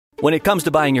When it comes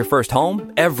to buying your first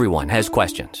home, everyone has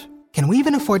questions. Can we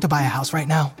even afford to buy a house right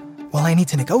now? Well, I need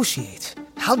to negotiate.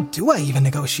 How do I even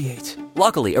negotiate?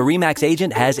 Luckily, a RE/MAX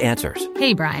agent has answers.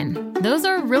 Hey, Brian, those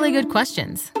are really good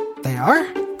questions. They are?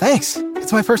 Thanks.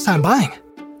 It's my first time buying.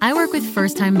 I work with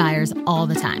first-time buyers all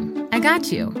the time. I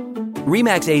got you.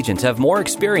 RE/MAX agents have more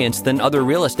experience than other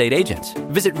real estate agents.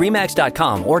 Visit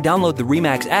RE/MAX.com or download the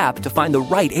RE/MAX app to find the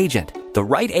right agent. The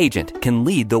right agent can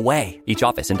lead the way. Each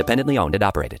office independently owned and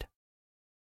operated.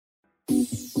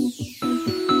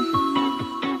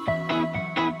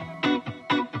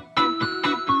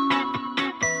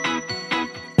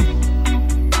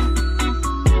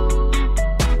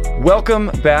 Welcome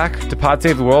back to Pod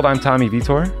Save the World. I'm Tommy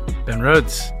Vitor. Ben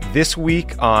Rhodes. This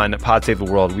week on Pod Save the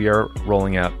World, we are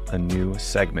rolling out a new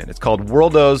segment. It's called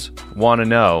Worldos Wanna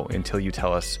Know, until you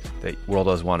tell us that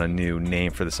Worldos want a new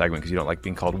name for the segment because you don't like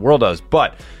being called Worldos.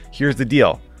 But here's the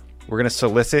deal. We're going to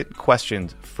solicit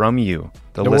questions from you,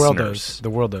 the listeners.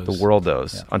 The Worldos. The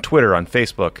Worldos. Yeah. On Twitter, on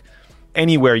Facebook,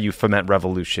 anywhere you foment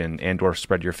revolution and or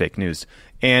spread your fake news.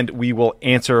 And we will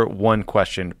answer one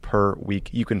question per week.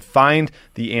 You can find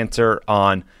the answer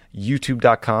on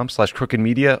youtube.com/crooked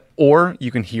media, or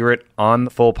you can hear it on the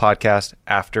full podcast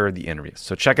after the interview.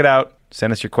 So check it out.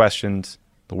 Send us your questions.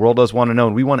 The Worldos want to know,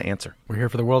 and we want to answer. We're here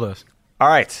for the Worldos. All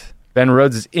right. Ben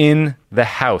Rhodes is in the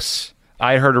house.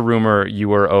 I heard a rumor you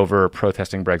were over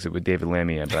protesting Brexit with David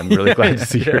Lamia, but I'm really glad to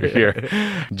see you're here.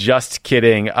 Just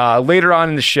kidding. Later on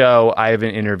in the show, I have an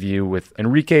interview with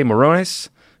Enrique Morones,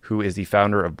 who is the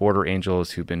founder of Border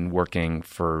Angels, who've been working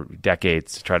for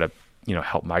decades to try to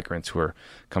help migrants who are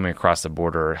coming across the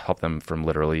border, help them from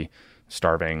literally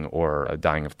starving or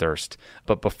dying of thirst.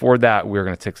 But before that, we're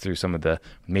going to tick through some of the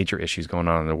major issues going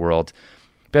on in the world.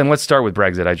 Ben, let's start with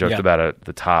Brexit. I joked about it at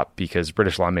the top because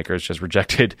British lawmakers just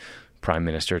rejected Prime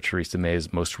Minister Theresa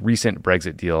May's most recent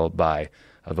Brexit deal by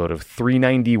a vote of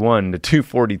 391 to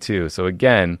 242. So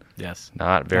again,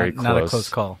 not very close. Not a close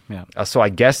call. Yeah. So I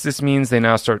guess this means they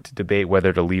now start to debate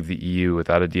whether to leave the EU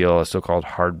without a deal, a so-called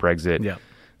hard Brexit. Yeah.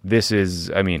 This is,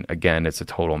 again, it's a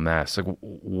total mess. Like,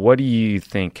 what do you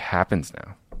think happens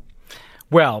now?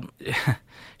 Well,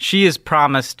 she has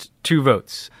promised 2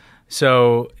 votes.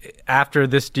 So after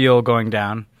this deal going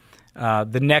down,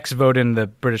 the next vote in the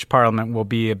British Parliament will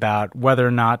be about whether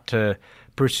or not to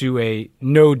pursue a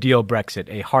no-deal Brexit,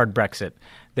 a hard Brexit,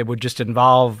 that would just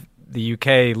involve the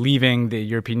UK leaving the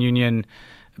European Union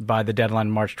by the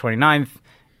deadline March 29th,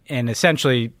 and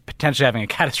essentially potentially having a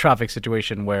catastrophic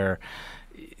situation where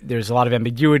there's a lot of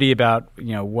ambiguity about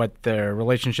what their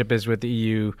relationship is with the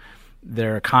EU.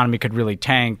 Their economy could really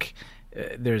tank.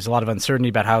 There's a lot of uncertainty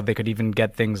about how they could even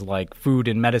get things like food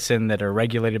and medicine that are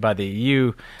regulated by the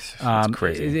EU. It's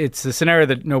crazy. It's the scenario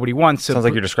that nobody wants. Sounds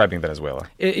like you're describing Venezuela.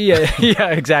 Yeah,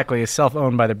 exactly. It's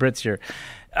self-owned by the Brits here.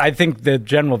 I think the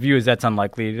general view is that's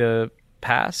unlikely to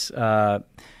pass.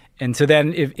 And so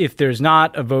then if there's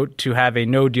not a vote to have a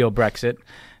no-deal Brexit,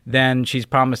 then she's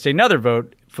promised another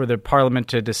vote for the Parliament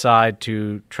to decide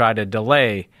to try to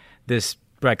delay this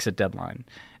Brexit deadline.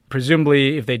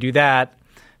 Presumably, if they do that,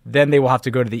 then they will have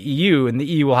to go to the EU, and the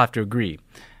EU will have to agree.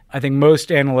 I think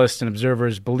most analysts and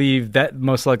observers believe that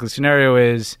most likely scenario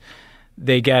is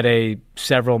they get a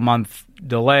several-month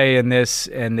delay in this,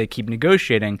 and they keep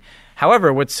negotiating.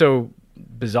 However, what's so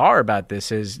bizarre about this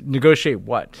is negotiate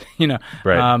what?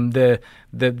 Right.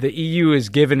 The EU is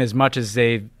given as much as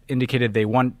they've indicated they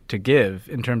want to give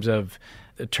in terms of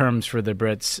the terms for the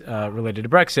Brits related to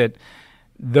Brexit.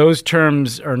 Those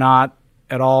terms are not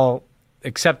at all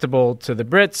acceptable to the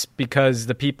Brits because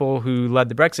the people who led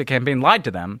the Brexit campaign lied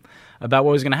to them about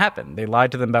what was going to happen. They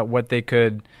lied to them about what they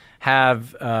could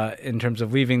have in terms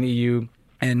of leaving the EU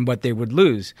and what they would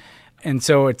lose. And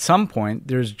so at some point,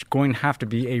 there's going to have to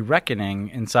be a reckoning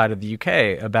inside of the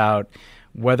UK about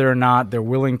whether or not they're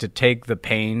willing to take the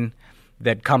pain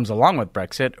that comes along with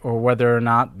Brexit, or whether or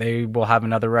not they will have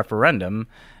another referendum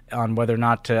on whether or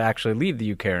not to actually leave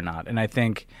the UK or not. And I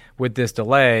think with this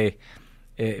delay,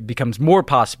 it becomes more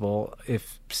possible,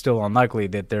 if still unlikely,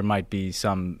 that there might be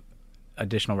some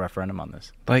additional referendum on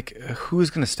this. Like, who's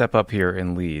going to step up here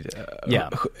and lead? Yeah.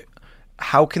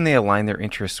 How can they align their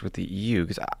interests with the EU?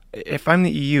 Because if I'm the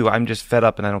EU, I'm just fed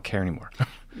up and I don't care anymore.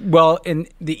 Well, and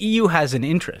the EU has an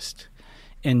interest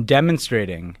in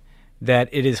demonstrating that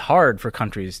it is hard for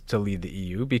countries to leave the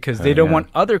EU because they don't want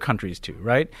other countries to,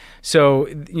 right? So,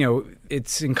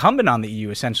 it's incumbent on the EU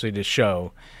essentially to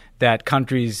show that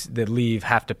countries that leave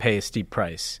have to pay a steep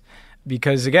price.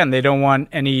 Because, again, they don't want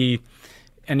any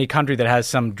country that has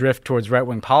some drift towards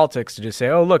right-wing politics to just say,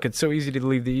 oh, look, it's so easy to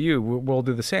leave the EU, we'll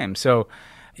do the same. So,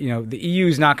 the EU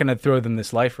is not going to throw them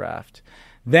this life raft.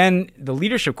 then the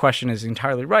leadership question is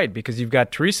entirely right, because you've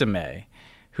got Theresa May,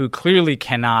 who clearly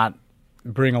cannot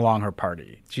bring along her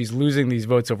party. She's losing these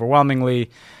votes overwhelmingly.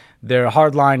 The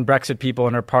hardline Brexit people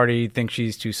in her party think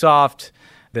she's too soft.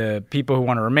 The people who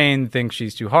want to remain think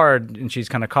she's too hard, and she's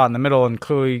kind of caught in the middle, and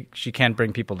clearly she can't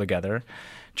bring people together.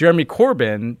 Jeremy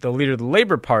Corbyn, the leader of the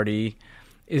Labour Party,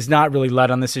 is not really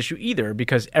led on this issue either,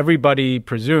 because everybody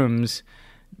presumes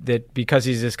that because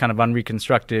he's this kind of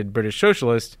unreconstructed British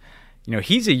socialist,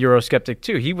 he's a Eurosceptic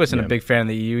too. He wasn't a big fan of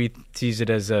the EU. He sees it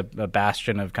as a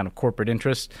bastion of kind of corporate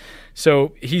interest.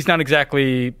 So he's not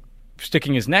exactly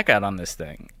sticking his neck out on this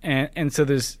thing. And so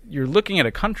you're looking at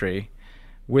a country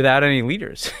without any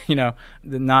leaders,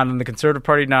 not in the Conservative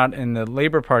Party, not in the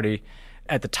Labour Party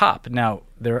at the top. Now,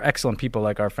 there are excellent people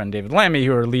like our friend David Lammy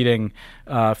who are leading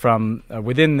from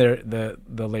within the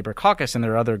Labour caucus, and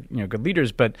there are other good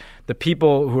leaders. But the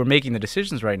people who are making the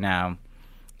decisions right now,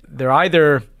 they're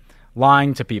either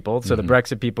lying to people. So the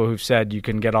Brexit people who've said you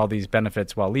can get all these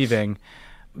benefits while leaving,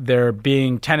 they're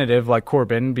being tentative like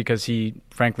Corbyn, because he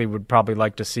frankly would probably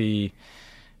like to see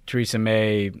Theresa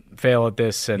May fail at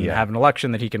this and have an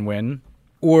election that he can win.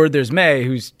 Or there's May,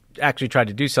 who's actually tried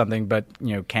to do something but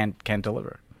can't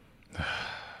deliver.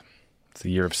 It's the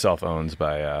year of self-owns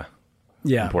by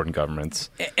important governments.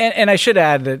 And I should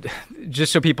add that,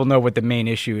 just so people know what the main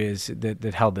issue is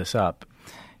that held this up,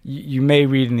 you may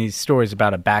read in these stories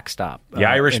about a backstop. The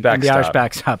Irish backstop. The Irish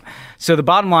backstop. So the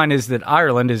bottom line is that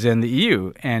Ireland is in the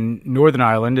EU, and Northern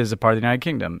Ireland is a part of the United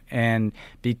Kingdom. And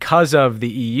because of the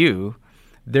EU,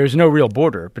 there's no real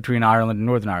border between Ireland and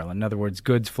Northern Ireland. In other words,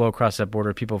 goods flow across that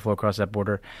border, people flow across that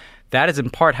border. That is in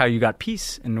part how you got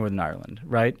peace in Northern Ireland,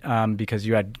 right? Because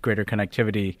you had greater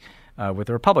connectivity with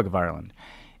the Republic of Ireland.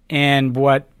 And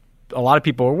what a lot of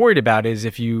people are worried about is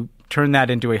if you turn that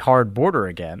into a hard border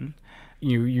again,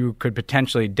 you could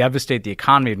potentially devastate the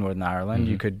economy of Northern Ireland.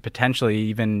 You could potentially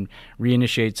even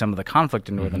reinitiate some of the conflict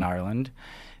in Northern Ireland.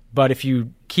 But if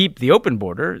you keep the open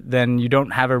border, then you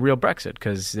don't have a real Brexit,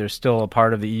 because there's still a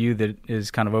part of the EU that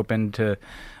is kind of open to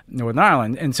Northern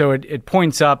Ireland. And so it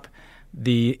points up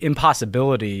the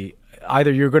impossibility.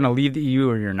 Either you're going to leave the EU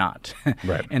or you're not.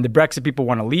 Right. And the Brexit people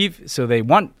want to leave, so they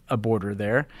want a border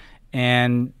there.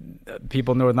 And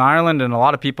people in Northern Ireland and a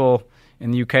lot of people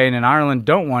in the UK and in Ireland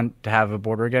don't want to have a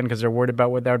border again, because they're worried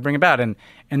about what that would bring about. And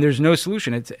there's no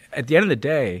solution. It's at the end of the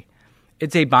day,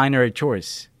 it's a binary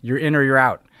choice. You're in or you're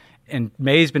out. And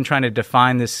May's been trying to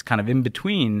define this kind of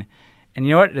in-between. And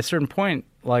you know what? At a certain point,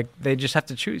 they just have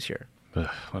to choose here. Ugh,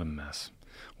 what a mess.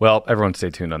 Well, everyone stay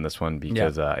tuned on this one,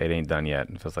 because it ain't done yet.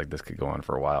 It feels like this could go on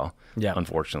for a while,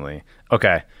 unfortunately.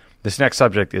 Okay, this next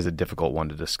subject is a difficult one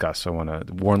to discuss, so I want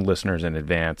to warn listeners in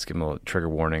advance, give them a trigger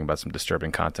warning about some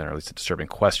disturbing content, or at least a disturbing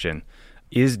question.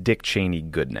 Is Dick Cheney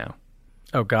good now?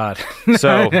 Oh, God.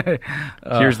 So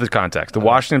here's the context. The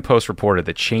Washington Post reported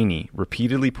that Cheney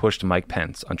repeatedly pushed Mike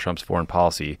Pence on Trump's foreign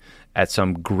policy at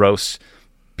some gross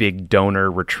big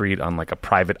donor retreat on a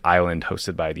private island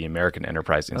hosted by the American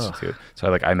Enterprise Institute.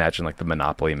 So I imagine the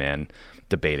Monopoly man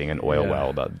debating an oil well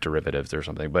about derivatives or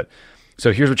something. But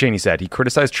so here's what Cheney said. He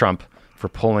criticized Trump for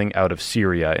pulling out of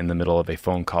Syria in the middle of a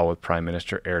phone call with Prime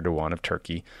Minister Erdogan of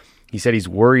Turkey. He said he's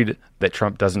worried that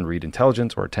Trump doesn't read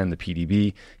intelligence or attend the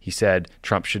PDB. He said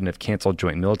Trump shouldn't have canceled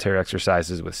joint military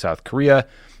exercises with South Korea.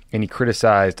 And he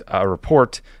criticized a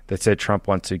report that said Trump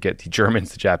wants to get the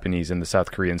Germans, the Japanese, and the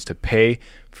South Koreans to pay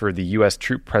for the U.S.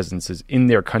 troop presences in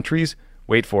their countries,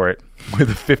 wait for it, with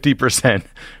a 50%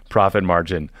 profit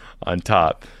margin on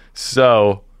top.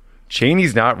 So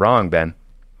Cheney's not wrong, Ben.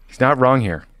 He's not wrong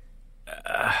here.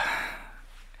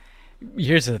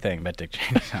 Here's the thing about Dick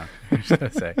Cheney.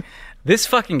 This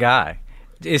fucking guy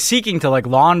is seeking to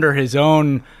launder his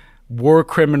own war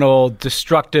criminal,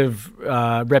 destructive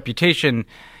reputation.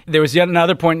 There was yet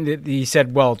another point that he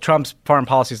said, well, Trump's foreign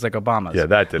policy is like Obama's. Yeah,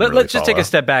 that didn't really Let's just take follow. a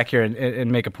step back here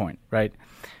and make a point, right?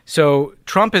 So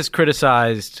Trump has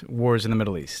criticized wars in the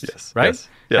Middle East, Yes, right?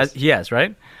 yes. He has,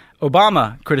 right?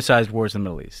 Obama criticized wars in the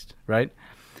Middle East, right?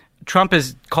 Trump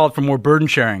has called for more burden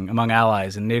sharing among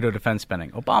allies and NATO defense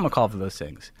spending. Obama called for those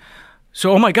things.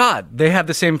 So, oh my God, they have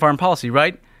the same foreign policy,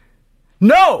 right?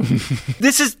 No!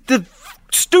 This is the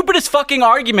stupidest fucking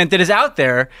argument that is out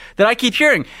there that I keep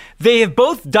hearing. They have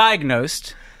both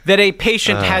diagnosed that a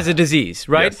patient has a disease,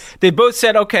 right? Yes. They both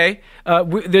said, okay,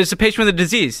 there's a patient with a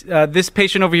disease. This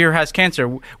patient over here has cancer.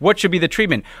 What should be the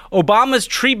treatment? Obama's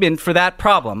treatment for that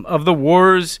problem of the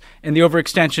wars and the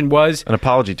overextension was An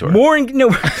apology tour. more. No,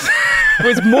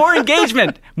 was more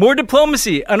engagement, more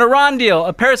diplomacy, an Iran deal,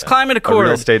 a Paris Climate Accord. A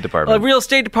real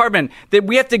State Department. That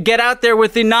we have to get out there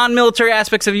with the non-military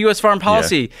aspects of U.S. foreign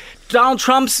policy. Yeah. Donald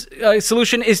Trump's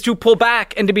solution is to pull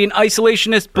back and to be an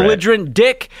isolationist, belligerent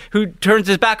dick who turns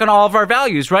his back on all of our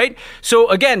values, right? So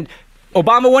again,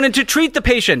 Obama wanted to treat the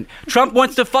patient. Trump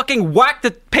wants to fucking whack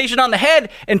the patient on the head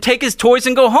and take his toys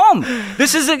and go home.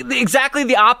 This is exactly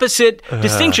the opposite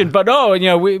distinction. But,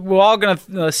 we're all going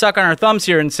to suck on our thumbs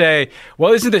here and say,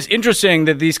 well, isn't this interesting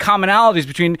that these commonalities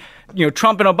between,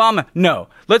 Trump and Obama? No.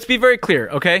 Let's be very clear,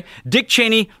 okay? Dick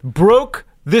Cheney broke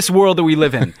this world that we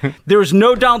live in. There was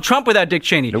no Donald Trump without Dick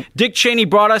Cheney. Nope. Dick Cheney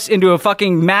brought us into a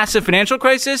fucking massive financial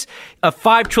crisis, a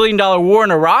 $5 trillion war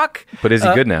in Iraq. But is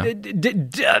he good now? I'm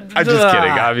just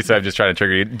kidding. Obviously, I'm just trying to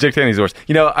trigger you. Dick Cheney's the worst.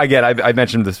 Again, I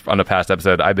mentioned this on a past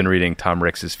episode. I've been reading Tom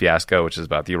Ricks's Fiasco, which is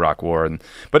about the Iraq War.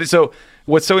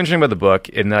 What's so interesting about the book,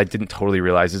 and that I didn't totally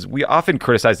realize, is we often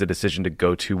criticize the decision to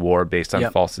go to war based on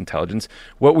false intelligence.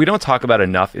 What we don't talk about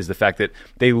enough is the fact that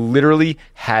they literally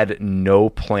had no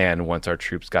plan once our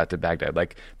troops got to Baghdad.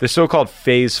 Like the so-called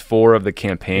phase 4 of the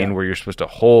campaign where you're supposed to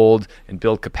hold and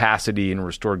build capacity and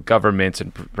restore governments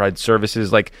and provide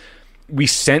services. Like, we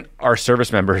sent our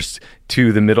service members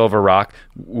to the middle of Iraq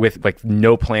with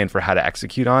no plan for how to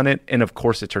execute on it, and of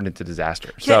course it turned into disaster.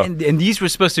 Yeah, so, and these were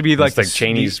supposed to be like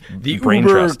Cheney's the brain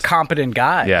uber trust. Competent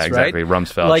guys. Yeah, exactly. Right?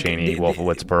 Rumsfeld, Cheney,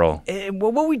 Wolfowitz, Pearl.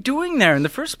 What were we doing there in the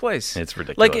first place? It's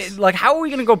ridiculous. Like how are we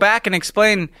going to go back and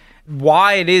explain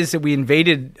why it is that we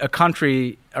invaded a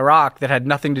country, Iraq, that had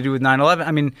nothing to do with 9/11?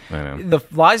 I mean, the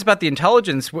lies about the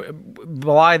intelligence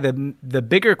belie the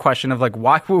bigger question of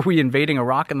why were we invading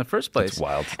Iraq in the first place? It's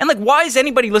wild. And why is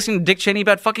anybody listening to Dick Cheney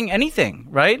about fucking anything,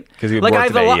 right? Because he worked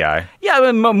at AEI.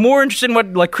 I'm more interested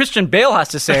in what Christian Bale has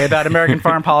to say about American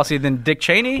foreign policy than Dick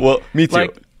Cheney. Well, me too.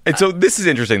 And so this is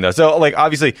interesting, though. So,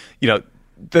 obviously,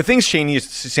 the things Cheney is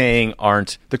saying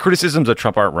the criticisms of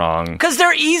Trump aren't wrong. Because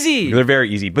they're easy. They're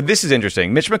very easy. But this is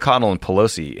interesting. Mitch McConnell and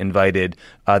Pelosi invited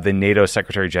the NATO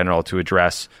Secretary General to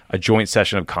address a joint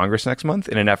session of Congress next month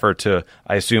in an effort to,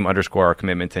 I assume, underscore our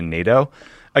commitment to NATO.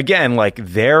 Again,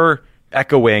 they're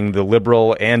echoing the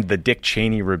liberal and the Dick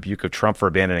Cheney rebuke of Trump for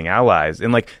abandoning allies.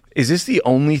 And is this the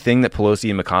only thing that Pelosi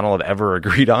and McConnell have ever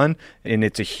agreed on? And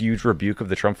it's a huge rebuke of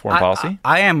the Trump foreign policy?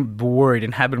 I am worried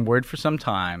and have been worried for some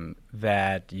time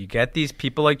that you get these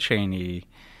people like Cheney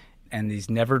and these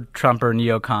never-Trumper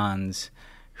neocons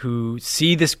who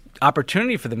see this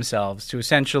opportunity for themselves to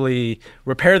essentially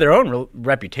repair their own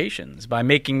reputations by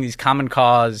making these common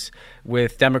cause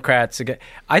with Democrats.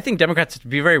 I think Democrats have to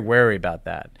be very wary about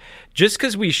that. Just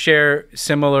because we share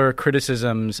similar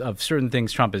criticisms of certain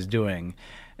things Trump is doing,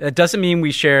 that doesn't mean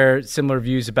we share similar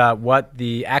views about what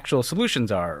the actual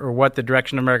solutions are or what the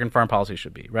direction of American foreign policy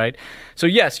should be, right? So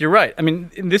yes, you're right. I mean,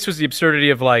 this was the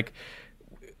absurdity of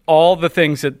all the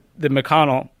things that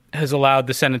McConnell has allowed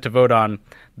the Senate to vote on.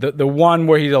 The one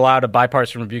where he's allowed a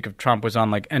bipartisan rebuke of Trump was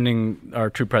on ending our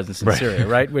troop presence in Syria,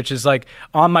 right? Which is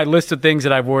on my list of things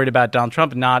that I've worried about Donald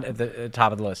Trump, not at the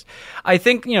top of the list. I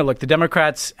think, the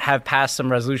Democrats have passed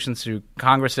some resolutions through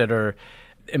Congress that are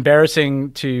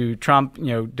embarrassing to Trump,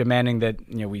 demanding that,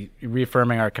 we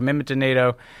reaffirming our commitment to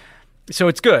NATO. So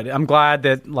it's good. I'm glad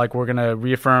that we're going to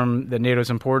reaffirm that NATO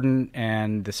is important,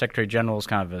 and the Secretary General is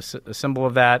kind of a symbol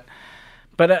of that.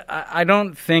 But I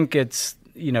don't think it's,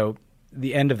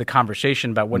 the end of the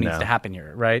conversation about what needs to happen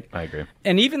here, right? I agree.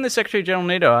 And even the Secretary General of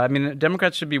NATO, I mean,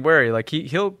 Democrats should be wary.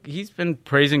 He's been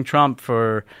praising Trump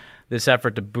for this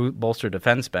effort to bolster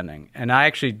defense spending. And I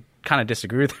actually kind of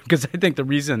disagree with him because I think the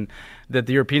reason that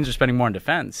the Europeans are spending more on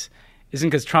defense isn't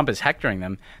because Trump is hectoring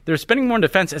them. They're spending more on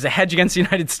defense as a hedge against the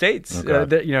United States.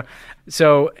 Okay.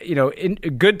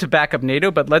 Good to back up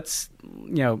NATO, but let's,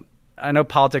 I know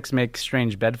politics make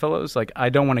strange bedfellows. I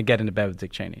don't want to get into bed with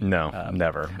Dick Cheney. No,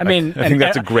 never. I mean, I think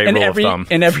that's a great rule of thumb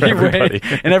in every for everybody.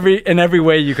 way, in every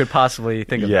way you could possibly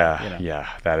think of. Yeah,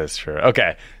 that is true.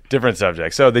 Okay, different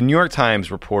subject. So the New York Times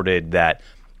reported that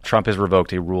Trump has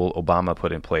revoked a rule Obama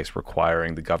put in place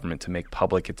requiring the government to make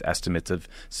public its estimates of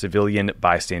civilian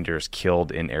bystanders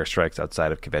killed in airstrikes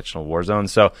outside of conventional war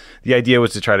zones. So the idea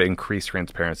was to try to increase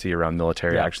transparency around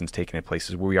military actions taken in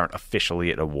places where we aren't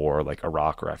officially at a war, like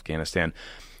Iraq or Afghanistan.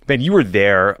 Ben, you were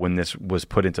there when this was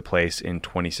put into place in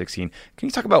 2016. Can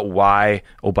you talk about why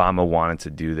Obama wanted to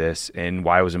do this and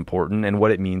why it was important and what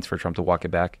it means for Trump to walk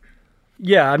it back?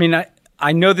 Yeah, I mean,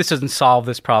 I know this doesn't solve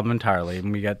this problem entirely,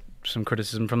 and we got some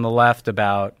criticism from the left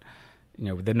about,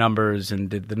 the numbers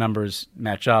and did the numbers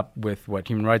match up with what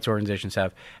human rights organizations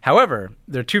have. However,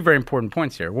 there are two very important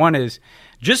points here. One is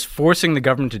just forcing the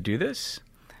government to do this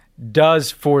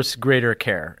does force greater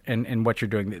care in what you're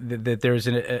doing. That there's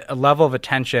a level of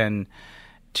attention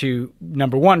to,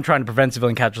 number one, trying to prevent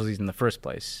civilian casualties in the first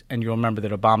place. And you'll remember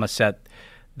that Obama set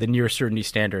the near certainty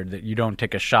standard that you don't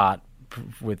take a shot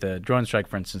with a drone strike,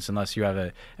 for instance, unless you have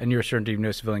a near certainty of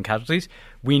no civilian casualties.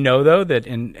 We know, though, that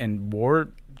in war,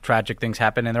 tragic things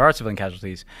happen and there are civilian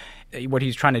casualties. What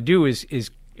he's trying to do is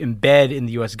embed in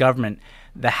the U.S. government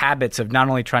the habits of not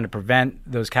only trying to prevent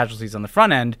those casualties on the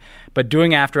front end, but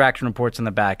doing after-action reports on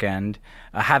the back end,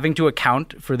 having to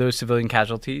account for those civilian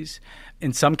casualties,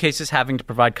 in some cases having to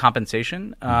provide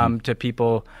compensation to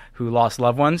people who lost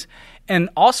loved ones. And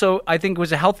also, I think it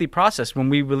was a healthy process when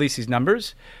we released these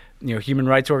numbers. Human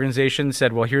rights organizations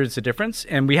said, well, here's the difference.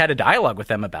 And we had a dialogue with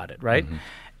them about it, right?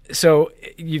 So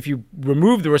if you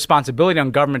remove the responsibility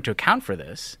on government to account for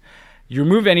this, you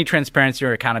remove any transparency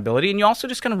or accountability, and you also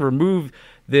just kind of remove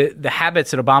the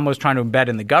habits that Obama was trying to embed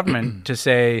in the government to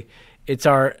say it's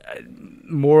our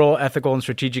moral, ethical, and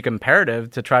strategic imperative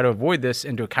to try to avoid this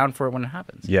and to account for it when it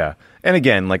happens. Yeah. And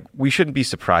again, we shouldn't be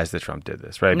surprised that Trump did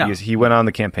this, right? No. Because he went on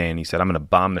the campaign. He said, I'm going to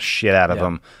bomb the shit out of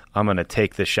them. I'm going to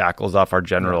take the shackles off our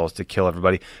generals to kill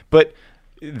everybody. But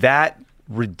that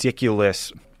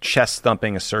ridiculous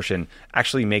chest-thumping assertion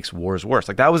actually makes wars worse.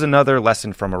 That was another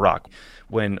lesson from Iraq.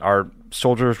 When our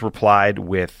soldiers replied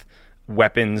with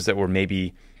weapons that were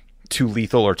maybe too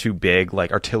lethal or too big,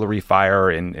 like artillery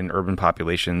fire in urban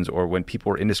populations, or when people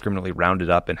were indiscriminately rounded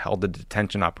up and held to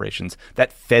detention operations,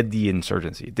 that fed the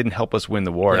insurgency. It didn't help us win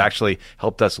the war. It actually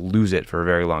helped us lose it for a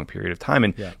very long period of time.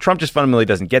 And Trump just fundamentally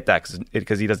doesn't get that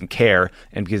because he doesn't care,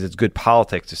 and because it's good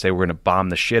politics to say we're going to bomb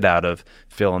the shit out of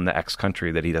Phil in the X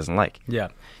country that he doesn't like. Yeah,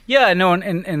 no,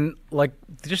 and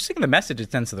just think of the message it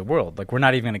sends to the world. We're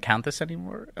not even going to count this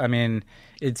anymore. I mean,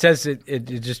 it says it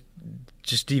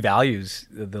just devalues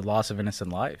the loss of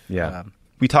innocent life. Yeah.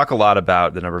 We talk a lot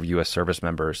about the number of U.S. service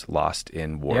members lost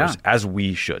in wars, as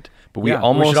we should. But we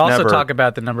should also talk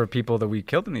about the number of people that we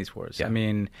killed in these wars. Yeah. I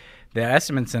mean, the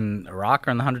estimates in Iraq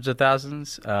are in the hundreds of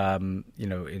thousands. In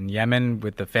Yemen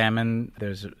with the famine,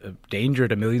 there's a danger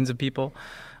to millions of people.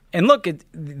 And look,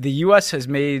 the U.S. has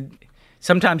made –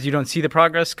 sometimes you don't see the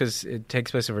progress because it takes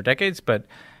place over decades, but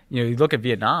 – you look at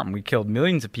Vietnam, we killed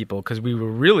millions of people because we were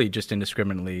really just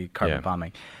indiscriminately carpet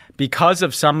bombing. Because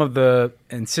of some of the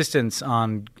insistence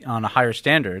on a higher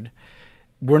standard,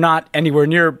 we're not anywhere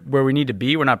near where we need to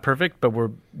be. We're not perfect, but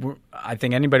we're I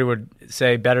think anybody would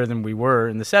say better than we were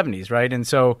in the 70s, right? And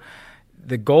so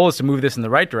the goal is to move this in the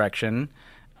right direction.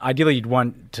 Ideally, you'd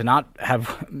want to not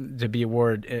have to be a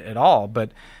war at all,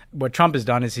 but what Trump has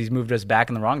done is he's moved us back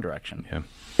in the wrong direction. Yeah.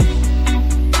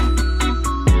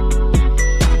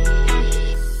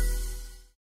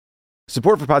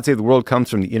 Support for Pod Save the World comes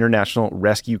from the International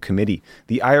Rescue Committee.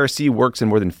 The IRC works in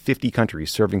more than 50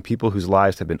 countries, serving people whose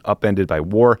lives have been upended by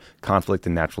war, conflict,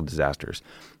 and natural disasters.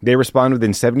 They respond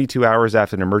within 72 hours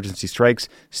after an emergency strikes,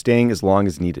 staying as long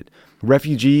as needed.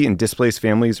 Refugee and displaced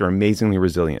families are amazingly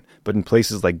resilient, but in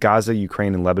places like Gaza,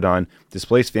 Ukraine, and Lebanon,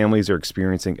 displaced families are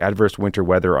experiencing adverse winter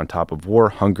weather on top of war,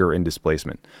 hunger, and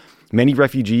displacement. Many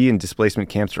refugee and displacement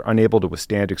camps are unable to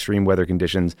withstand extreme weather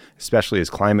conditions, especially as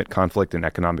climate, conflict, and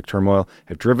economic turmoil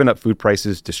have driven up food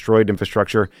prices, destroyed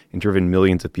infrastructure, and driven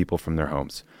millions of people from their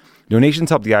homes. Donations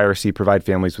help the IRC provide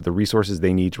families with the resources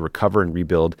they need to recover and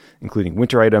rebuild, including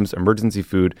winter items, emergency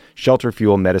food, shelter,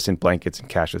 fuel, medicine, blankets, and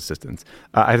cash assistance.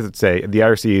 I have to say, the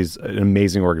IRC is an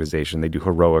amazing organization. They do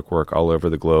heroic work all over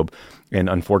the globe. And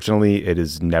unfortunately, it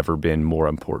has never been more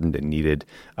important and needed.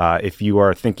 If you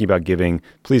are thinking about giving,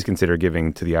 please consider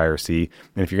giving to the IRC.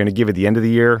 And if you're going to give at the end of the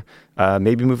year,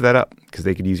 maybe move that up because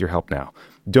they could use your help now.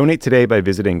 Donate today by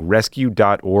visiting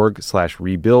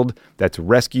rescue.org/rebuild. That's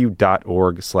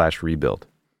rescue.org/rebuild.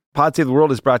 Pod Save the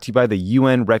World is brought to you by the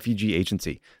UN Refugee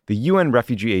Agency. The UN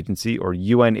Refugee Agency, or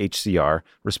UNHCR,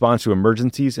 responds to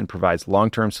emergencies and provides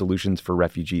long-term solutions for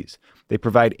refugees. They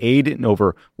provide aid in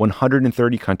over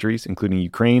 130 countries, including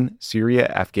Ukraine,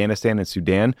 Syria, Afghanistan, and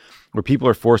Sudan, where people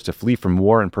are forced to flee from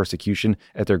war and persecution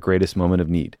at their greatest moment of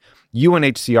need.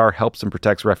 UNHCR helps and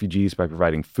protects refugees by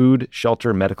providing food,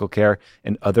 shelter, medical care,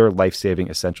 and other life-saving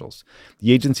essentials.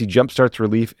 The agency jumpstarts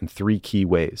relief in 3 key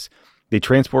ways. They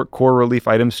transport core relief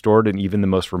items stored in even the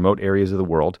most remote areas of the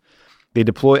world. They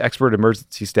deploy expert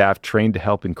emergency staff trained to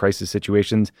help in crisis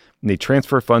situations, and they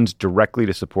transfer funds directly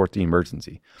to support the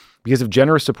emergency. Because of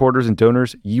generous supporters and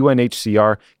donors,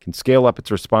 UNHCR can scale up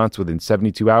its response within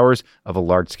 72 hours of a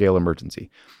large-scale emergency.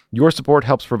 Your support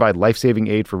helps provide life-saving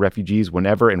aid for refugees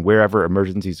whenever and wherever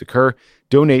emergencies occur.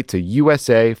 Donate to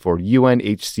USA for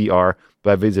UNHCR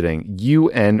by visiting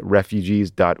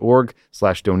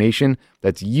unrefugees.org/donation.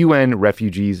 That's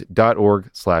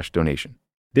unrefugees.org/donation.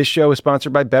 This show is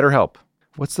sponsored by BetterHelp.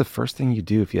 What's the first thing you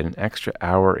do if you had an extra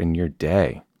hour in your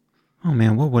day? Oh,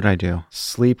 man, what would I do?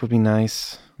 Sleep would be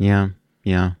nice. Yeah.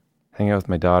 Hang out with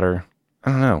my daughter.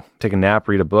 I don't know. Take a nap,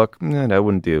 read a book. No, I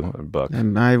wouldn't do a book.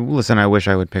 I wish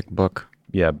I would pick a book.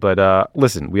 Yeah, but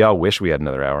listen, we all wish we had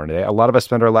another hour in a day. A lot of us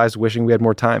spend our lives wishing we had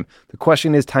more time. The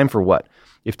question is, time for what?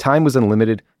 If time was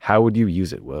unlimited, how would you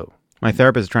use it? Whoa. My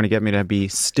therapist is trying to get me to be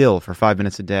still for 5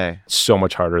 minutes a day. So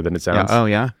much harder than it sounds. Yeah. Oh,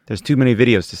 yeah? There's too many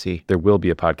videos to see. There will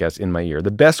be a podcast in my ear. The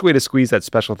best way to squeeze that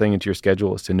special thing into your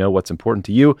schedule is to know what's important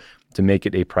to you, to make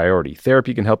it a priority.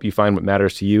 Therapy can help you find what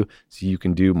matters to you so you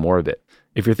can do more of it.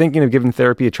 If you're thinking of giving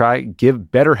therapy a try, give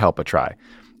BetterHelp a try.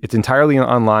 It's entirely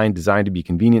online, designed to be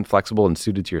convenient, flexible, and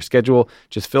suited to your schedule.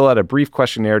 Just fill out a brief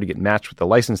questionnaire to get matched with a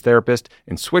licensed therapist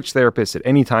and switch therapists at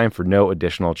any time for no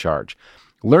additional charge.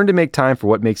 Learn to make time for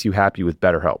what makes you happy with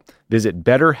BetterHelp. Visit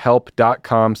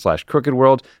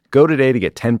betterhelp.com/crookedworld. Go today to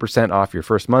get 10% off your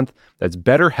first month. That's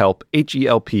BetterHelp,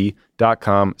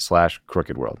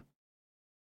 HELP.com/crookedworld.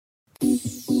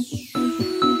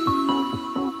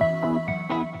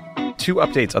 Two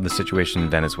updates on the situation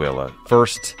in Venezuela.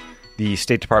 First, the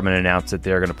State Department announced that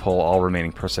they're going to pull all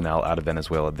remaining personnel out of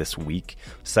Venezuela this week,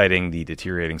 citing the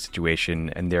deteriorating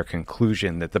situation and their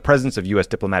conclusion that the presence of U.S.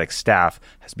 diplomatic staff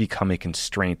has become a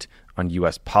constraint on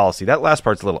U.S. policy. That last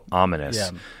part's a little ominous. Yeah.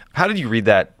 How did you read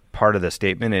that part of the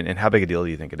statement, and how big a deal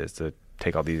do you think it is to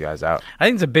take all these guys out? I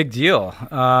think it's a big deal.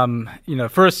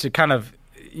 First, it kind of,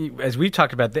 as we've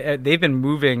talked about, they've been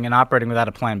moving and operating without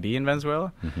a plan B in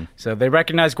Venezuela. Mm-hmm. So they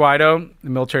recognize Guaido. The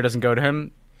military doesn't go to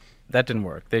him. That didn't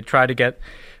work. They tried to get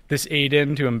this aid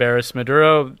in to embarrass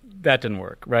Maduro. That didn't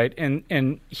work, right?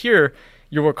 And here,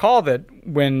 you'll recall that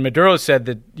when Maduro said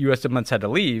that U.S. diplomats had to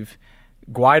leave,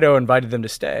 Guaido invited them to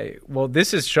stay. Well,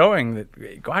 this is showing that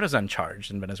Guaido's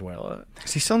uncharged in Venezuela.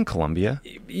 Is he still in Colombia?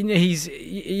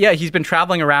 He's been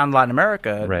traveling around Latin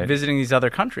America, right, visiting these other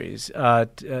countries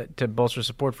to bolster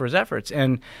support for his efforts.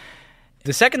 And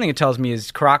the second thing it tells me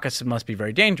is Caracas must be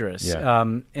very dangerous. Yeah.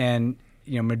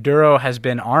 Maduro has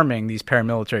been arming these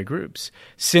paramilitary groups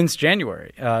since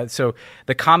January. So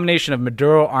the combination of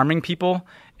Maduro arming people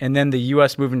and then the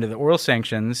U.S. moving to the oil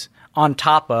sanctions on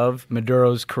top of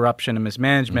Maduro's corruption and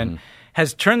mismanagement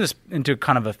has turned this into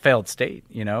kind of a failed state,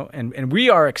 and we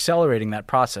are accelerating that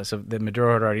process that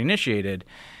Maduro had already initiated.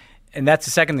 And that's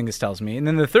the second thing this tells me. And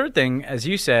then the third thing, as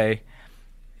you say,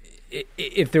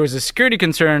 if there was a security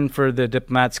concern for the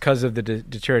diplomats because of the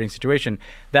deteriorating situation,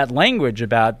 that language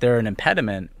about they're an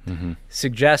impediment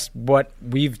suggests what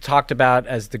we've talked about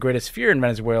as the greatest fear in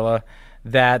Venezuela,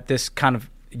 that this kind of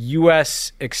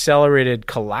U.S. accelerated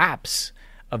collapse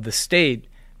of the state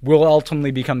will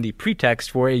ultimately become the pretext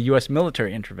for a U.S.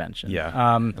 military intervention.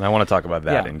 Yeah, and I want to talk about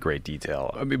that in great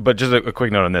detail. But just a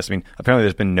quick note on this. Apparently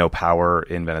there's been no power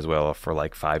in Venezuela for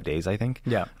like 5 days, I think.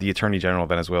 Yeah. The Attorney General of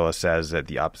Venezuela says that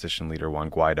the opposition leader, Juan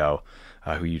Guaido,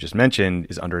 who you just mentioned,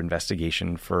 is under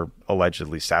investigation for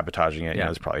allegedly sabotaging it. Yeah.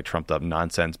 It's probably trumped up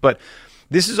nonsense. But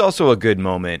this is also a good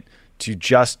moment to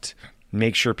just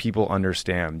make sure people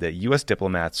understand that U.S.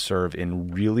 diplomats serve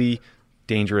in really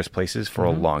dangerous places for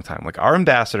a long time. Like our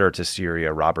ambassador to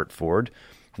Syria, Robert Ford,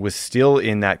 was still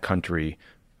in that country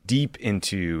deep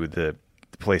into the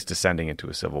place descending into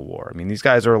a civil war. These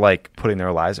guys are like putting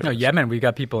their lives at risk. Yemen, we've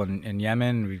got people in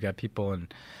Yemen, we've got people in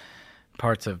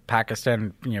parts of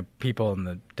Pakistan, people in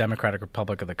the Democratic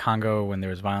Republic of the Congo when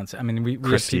there was violence. We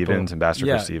Chris Stevens, Ambassador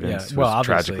Chris Stevens, was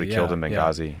tragically killed in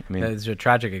Benghazi. It's a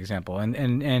tragic example.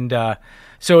 And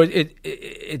so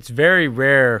it's very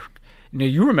rare.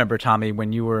 You remember, Tommy,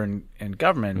 when you were in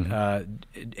government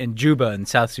in Juba in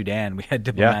South Sudan, we had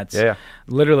diplomats.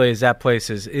 Literally, as that place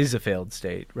is a failed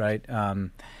state, right?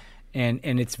 And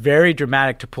it's very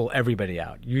dramatic to pull everybody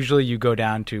out. Usually, you go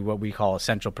down to what we call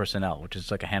essential personnel, which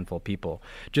is like a handful of people,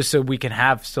 just so we can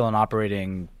have still an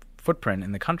operating footprint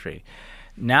in the country.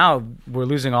 Now we're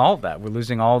losing all of that. We're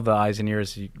losing all the eyes and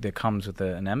ears that comes with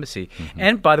an embassy.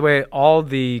 And by the way, all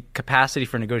the capacity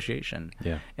for negotiation.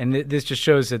 Yeah. And this just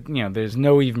shows that, there's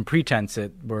no even pretense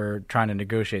that we're trying to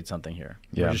negotiate something here.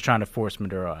 Yeah. We're just trying to force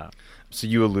Maduro out. So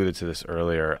you alluded to this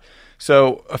earlier.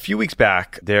 So a few weeks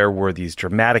back, there were these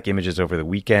dramatic images over the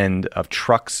weekend of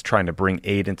trucks trying to bring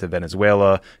aid into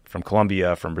Venezuela from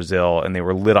Colombia, from Brazil, and they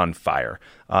were lit on fire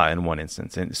in one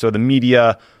instance. And so the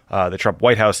media, the Trump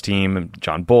White House team,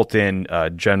 John Bolton,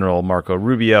 General Marco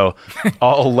Rubio,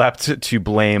 all leapt to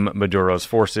blame Maduro's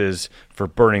forces for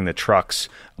burning the trucks.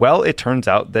 Well, it turns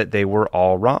out that they were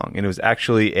all wrong. And it was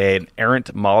actually an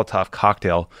errant Molotov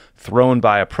cocktail thrown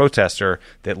by a protester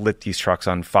that lit these trucks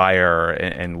on fire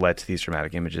and led to these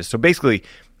dramatic images. So basically,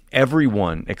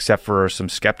 everyone except for some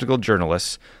skeptical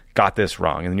journalists got this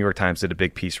wrong. And the New York Times did a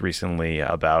big piece recently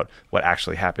about what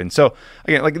actually happened. So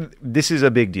again, like, this is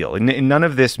a big deal. And none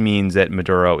of this means that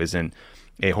Maduro isn't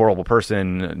a horrible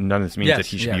person. None of this means that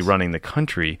he should be running the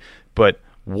country. But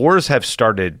wars have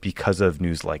started because of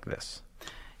news like this.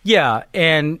 Yeah,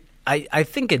 and I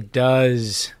think it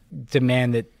does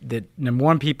demand that number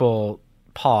one, people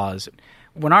pause.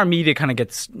 When our media kind of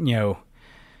gets,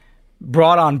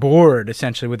 brought on board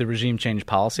essentially with the regime change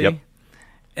policy,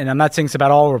 and I'm not saying it's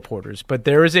about all reporters, but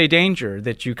there is a danger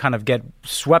that you kind of get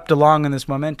swept along in this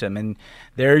momentum. And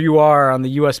there you are on the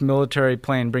U.S. military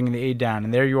plane bringing the aid down,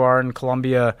 and there you are in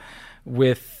Colombia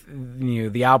with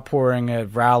the outpouring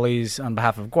of rallies on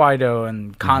behalf of Guaido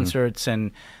and concerts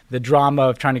and the drama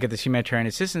of trying to get this humanitarian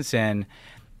assistance in.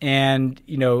 And,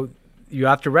 you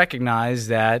have to recognize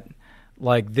that,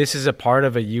 like, this is a part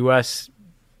of a U.S.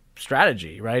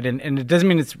 strategy, right? And it doesn't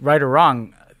mean it's right or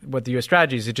wrong what the U.S.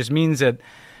 strategy is. It just means that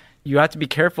you have to be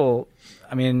careful.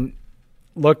 I mean,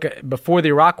 look, before the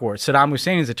Iraq War, Saddam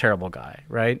Hussein is a terrible guy,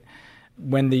 right?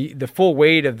 When the full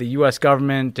weight of the U.S.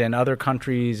 government and other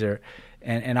countries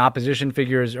and opposition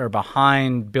figures are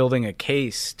behind building a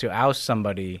case to oust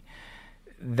somebody,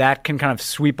 that can kind of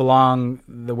sweep along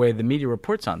the way the media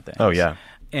reports on things. Oh, yeah.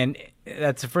 And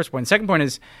that's the first point. Second point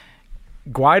is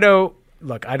Guaido.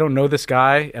 Look, I don't know this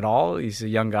guy at all. He's a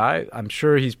young guy. I'm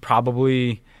sure he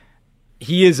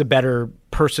is a better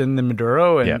person than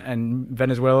Maduro, and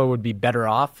Venezuela would be better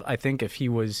off, I think, if he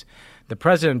was the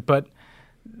president. But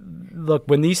look,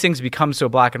 when these things become so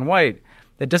black and white,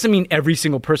 that doesn't mean every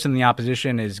single person in the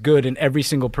opposition is good and every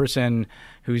single person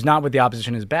who's not with the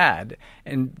opposition is bad.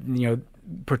 And,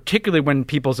 particularly when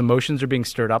people's emotions are being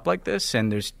stirred up like this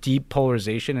and there's deep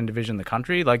polarization and division in the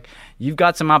country, like, you've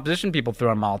got some opposition people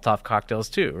throwing Molotov cocktails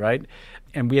too, right?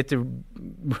 And we have to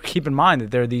keep in mind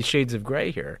that there are these shades of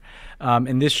gray here.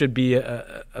 And this should be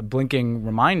a blinking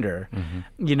reminder,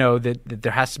 that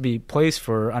there has to be place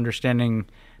for understanding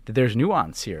that there's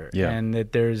nuance here and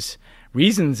that there's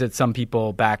reasons that some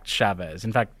people backed Chavez.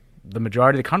 In fact, the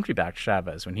majority of the country backed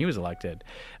Chavez when he was elected.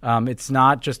 It's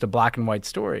not just a black and white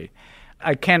story.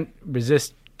 I can't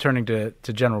resist turning to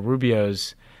General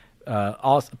Rubio's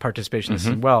participation in this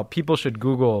as well. People should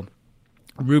Google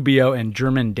Rubio and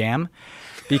German dam,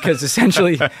 because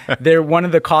essentially one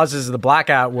of the causes of the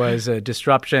blackout was a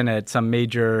disruption at some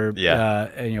major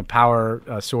power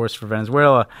source for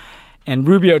Venezuela. And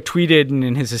Rubio tweeted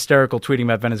in his hysterical tweeting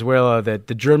about Venezuela that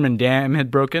the German dam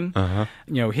had broken,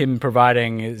 him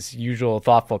providing his usual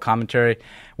thoughtful commentary,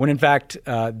 when in fact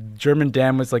German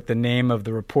dam was like the name of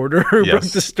the reporter who broke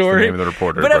the story. The name of the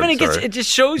reporter. But I mean, it just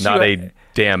shows not you. Not a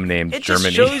dam named Germany.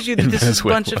 It just shows you that this is a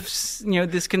bunch of,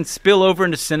 this can spill over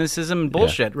into cynicism and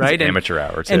bullshit, right? It's amateur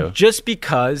hour, too. And just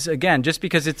because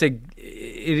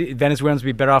Venezuelans would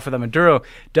be better off without Maduro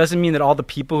doesn't mean that all the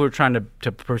people who are trying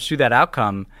to pursue that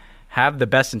outcome have the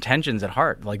best intentions at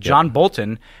heart. Like John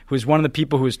Bolton, who is one of the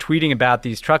people who is tweeting about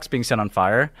these trucks being set on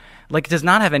fire, like, does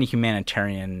not have any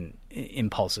humanitarian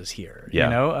impulses here.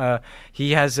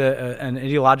 He has an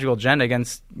ideological agenda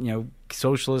against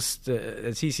socialists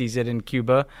as he sees it in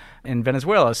Cuba and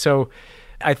Venezuela. So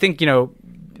I think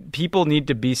people need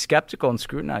to be skeptical and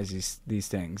scrutinize these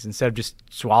things instead of just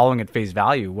swallowing at face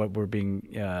value what we're being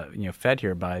fed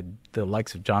here by the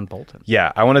likes of John Bolton.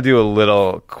 Yeah, I want to do a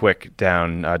little quick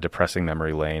down depressing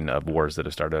memory lane of wars that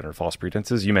have started under false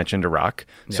pretenses. You mentioned Iraq.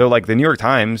 Yeah. So like the New York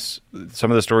Times,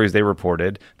 some of the stories they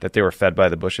reported that they were fed by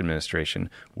the Bush administration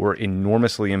were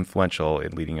enormously influential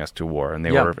in leading us to war, and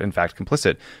they were in fact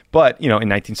complicit. But in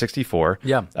 1964,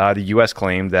 the U.S.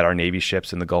 claimed that our Navy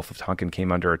ships in the Gulf of Tonkin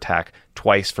came under attack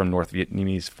twice from North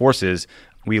Vietnamese forces.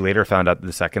 We later found out that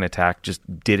the second attack just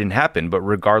didn't happen. But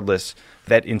regardless,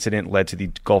 that incident led to the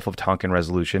Gulf of Tonkin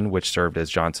resolution, which served as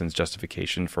Johnson's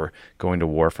justification for going to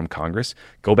war from Congress.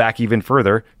 Go back even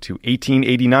further to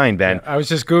 1889, Ben. I was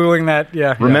just Googling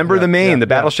that. Remember the Maine. The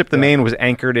battleship The Maine was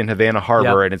anchored in Havana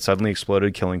Harbor, and it suddenly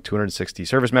exploded, killing 260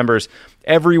 service members.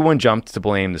 Everyone jumped to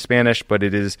blame the Spanish, but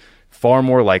it is far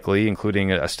more likely,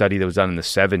 including a study that was done in the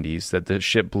 70s, that the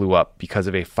ship blew up because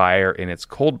of a fire in its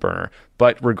cold burner.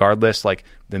 But regardless, like,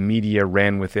 the media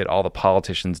ran with it, all the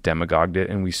politicians demagogued it,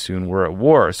 and we soon were at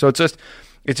war. So it's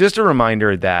just a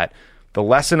reminder that the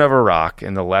lesson of Iraq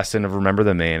and the lesson of Remember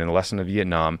the Maine and the lesson of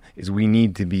Vietnam is we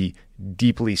need to be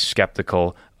deeply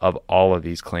skeptical of all of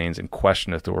these claims and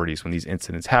question authorities when these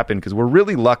incidents happen, because we're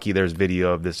really lucky there's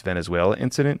video of this Venezuela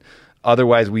incident.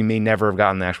 Otherwise, we may never have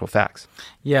gotten the actual facts.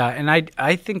 Yeah, and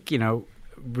I think,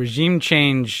 regime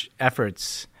change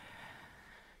efforts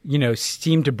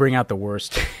seem to bring out the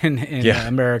worst in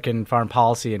American foreign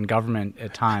policy and government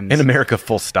at times. In America,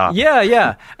 full stop.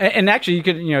 Yeah. And actually, you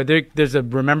could, there's a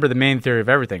remember the main theory of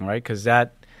everything, right? Because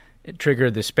it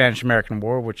triggered the Spanish-American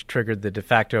War, which triggered the de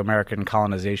facto American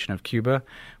colonization of Cuba,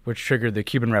 which triggered the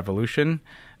Cuban Revolution,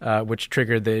 which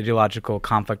triggered the ideological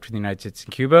conflict between the United States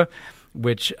and Cuba,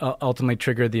 which ultimately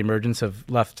triggered the emergence of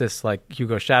leftists like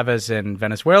Hugo Chavez in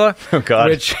Venezuela. Oh,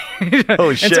 God.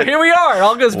 Holy shit. And so here we are. It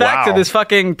all goes back to this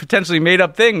fucking potentially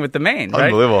made-up thing with the Maine, right?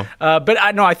 Unbelievable. But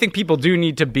I think people do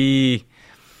need to be...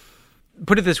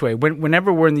 Put it this way.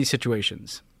 Whenever we're in these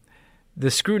situations,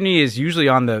 the scrutiny is usually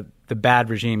on the bad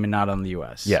regime and not on the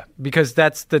U.S. Yeah. Because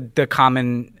that's the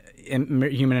common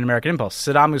human and American impulse.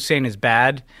 Saddam Hussein is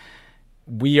bad.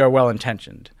 We are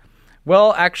well-intentioned.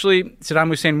 Well, actually, Saddam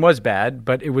Hussein was bad,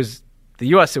 but it was the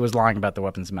U.S. that was lying about the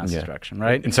weapons of mass destruction,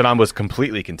 right? And Saddam was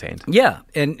completely contained. Yeah.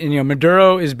 And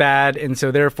Maduro is bad, and so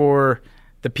therefore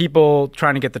the people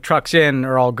trying to get the trucks in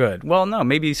are all good. Well, no,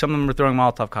 maybe some of them were throwing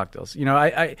Molotov cocktails.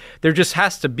 There just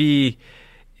has to be,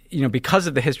 because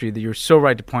of the history that you're so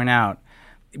right to point out,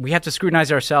 we have to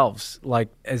scrutinize ourselves like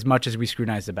as much as we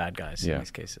scrutinize the bad guys in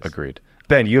these cases. Agreed.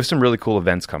 Ben, you have some really cool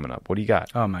events coming up. What do you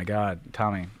got? Oh, my God,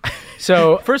 Tommy.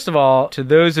 So, first of all, to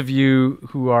those of you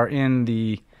who are in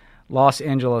the Los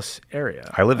Angeles area.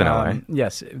 I live in LA.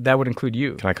 Yes, that would include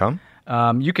you. Can I come?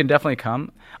 You can definitely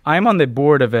come. I'm on the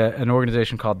board of an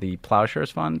organization called the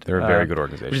Plowshares Fund. They're a very good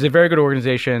organization. Which is a very good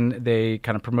organization. They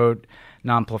kind of promote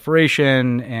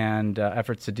non-proliferation and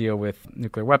efforts to deal with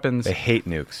nuclear weapons. They hate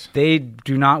nukes. They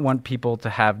do not want people to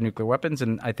have nuclear weapons,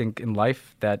 and I think in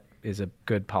life that is a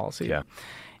good policy. Yeah.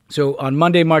 So on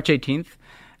Monday, March 18th,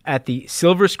 at the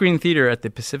Silver Screen Theater at the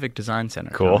Pacific Design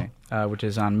Center, cool, which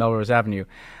is on Melrose Avenue,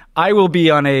 I will be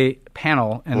on a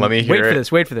panel. And let me hear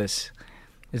it. Wait for this.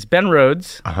 It's Ben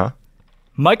Rhodes,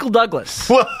 Michael Douglas.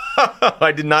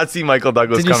 I did not see Michael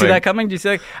Douglas coming. Did you see that coming? Did you see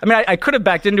that? I mean, I could have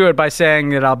backed into it by saying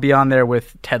that I'll be on there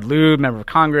with Ted Lieu, member of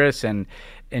Congress, and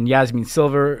Yasmin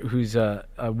Silver, who's a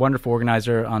wonderful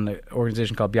organizer on the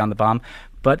organization called Beyond the Bomb.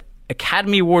 But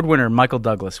Academy Award winner Michael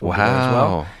Douglas will be there as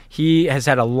well. He has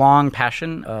had a long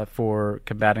passion for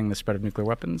combating the spread of nuclear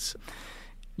weapons.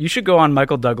 You should go on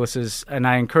Michael Douglas's, and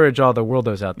I encourage all the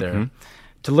worldos out there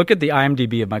to look at the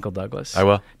IMDb of Michael Douglas. I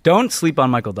will. Don't sleep on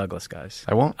Michael Douglas, guys.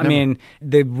 I won't. I mean,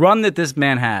 the run that this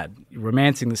man had,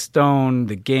 Romancing the Stone,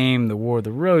 The Game, The War of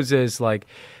the Roses, like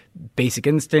Basic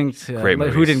Instinct. Great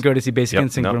movies. Who didn't go to see Basic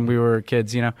Instinct when we were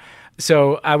kids,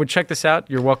 So I would check this out.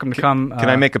 You're welcome to come. Can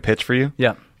I make a pitch for you?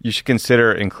 Yeah. You should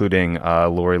consider including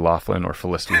Lori Loughlin or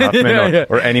Felicity Huffman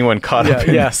or anyone caught up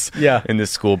in this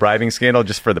school bribing scandal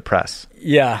just for the press.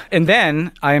 Yeah. And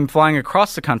then I am flying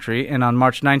across the country, and on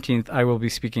March 19th, I will be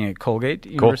speaking at Colgate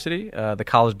University. The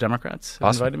College Democrats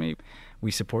have invited me. We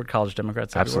support College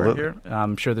Democrats everywhere here.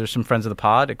 I'm sure there's some friends of the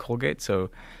pod at Colgate, so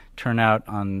turn out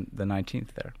on the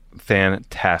 19th there.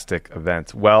 Fantastic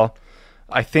event. Well,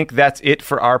 I think that's it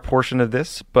for our portion of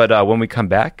this, but when we come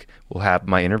back, we'll have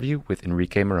my interview with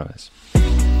Enrique Morones.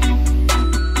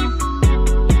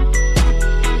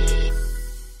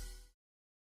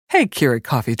 Hey, Keurig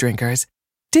coffee drinkers.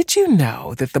 Did you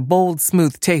know that the bold,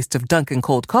 smooth taste of Dunkin'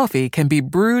 cold coffee can be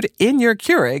brewed in your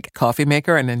Keurig coffee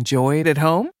maker and enjoyed at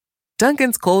home?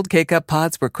 Dunkin's cold K-Cup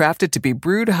pods were crafted to be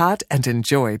brewed hot and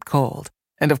enjoyed cold.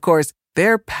 And of course,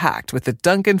 they're packed with the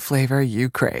Dunkin' flavor you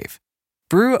crave.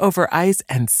 Brew over ice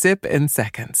and sip in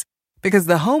seconds. Because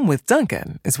the home with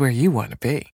Dunkin' is where you want to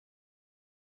be.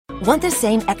 Want the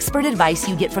same expert advice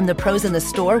you get from the pros in the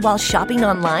store while shopping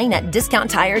online at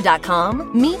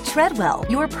DiscountTire.com? Meet Treadwell,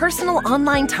 your personal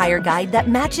online tire guide that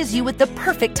matches you with the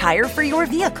perfect tire for your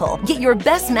vehicle. Get your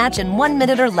best match in 1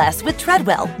 minute or less with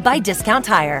Treadwell by Discount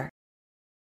Tire.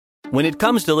 When it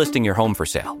comes to listing your home for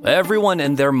sale, everyone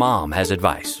and their mom has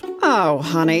advice. Oh,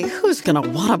 honey, who's going to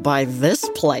want to buy this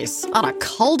place? On a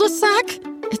cul-de-sac?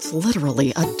 It's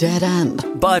literally a dead end.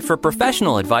 But for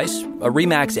professional advice, a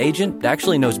RE/MAX agent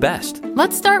actually knows best.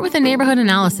 Let's start with a neighborhood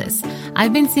analysis.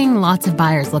 I've been seeing lots of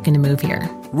buyers looking to move here.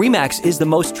 RE/MAX is the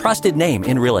most trusted name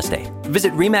in real estate.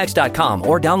 Visit RE/MAX.com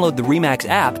or download the RE/MAX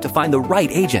app to find the right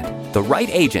agent. The right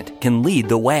agent can lead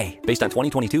the way. Based on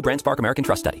 2022 BrandSpark American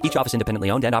Trust Study. Each office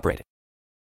independently owned and operated.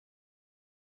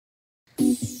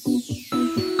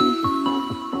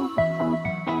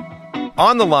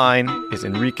 On the line is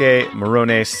Enrique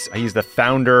Morones. He's the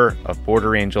founder of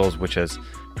Border Angels, which has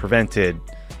prevented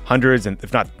hundreds, and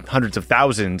if not hundreds of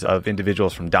thousands of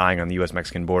individuals from dying on the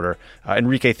U.S.-Mexican border.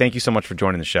 Enrique, thank you so much for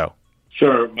joining the show.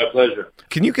 Sure, my pleasure.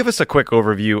 Can you give us a quick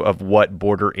overview of what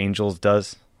Border Angels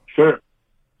does? Sure.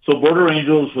 So Border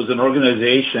Angels was an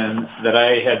organization that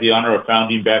I had the honor of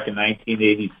founding back in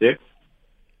 1986.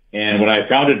 And when I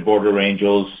founded Border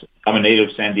Angels, I'm a native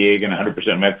San Diegan,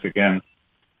 100% Mexican,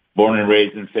 born and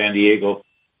raised in San Diego.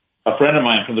 A friend of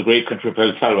mine from the great country of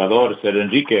El Salvador said,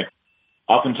 Enrique,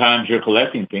 oftentimes you're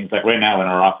collecting things, like right now in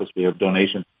our office we have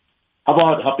donations. How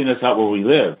about helping us out where we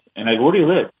live? And I go, where do you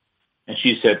live? And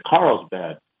she said,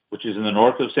 Carlsbad, which is in the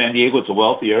north of San Diego. It's a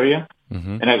wealthy area.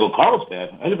 Mm-hmm. And I go,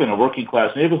 Carlsbad? I live in a working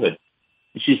class neighborhood.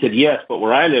 And she said, yes, but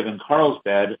where I live in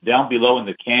Carlsbad, down below in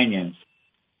the canyons,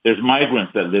 there's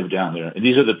migrants that live down there. And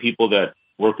these are the people that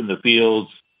work in the fields.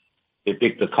 They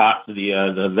pick the cotton,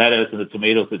 the lettuce and the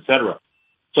tomatoes, etc.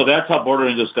 So that's how Border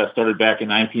Angels got started back in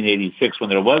 1986 when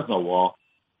there was no wall.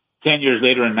 10 years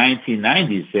later in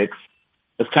 1996,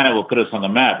 that's kind of what put us on the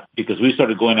map because we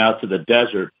started going out to the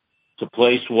desert to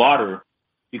place water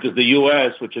because the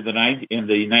U.S., which in the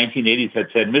 1980s had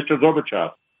said, Mr.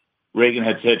 Gorbachev, Reagan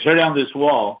had said, tear down this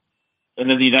wall. And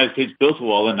then the United States built a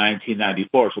wall in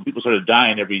 1994. So people started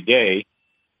dying every day.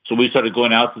 So we started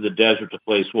going out to the desert to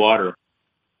place water.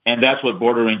 And that's what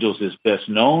Border Angels is best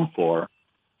known for.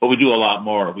 But we do a lot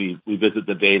more. We visit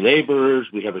the day laborers.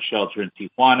 We have a shelter in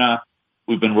Tijuana.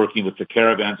 We've been working with the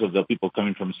caravans of the people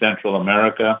coming from Central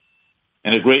America.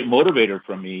 And a great motivator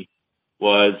for me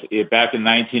was back in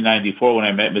 1994 when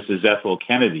I met Mrs. Ethel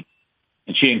Kennedy.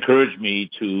 And she encouraged me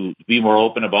to be more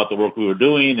open about the work we were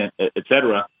doing, et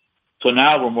cetera. So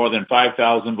now we're more than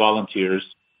 5,000 volunteers.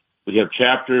 We have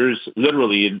chapters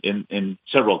literally in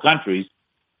several countries,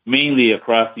 mainly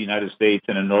across the United States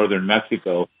and in northern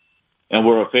Mexico. And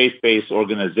we're a faith-based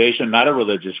organization, not a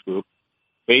religious group,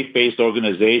 faith-based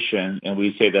organization. And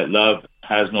we say that love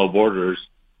has no borders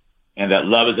and that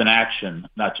love is an action,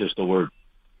 not just a word.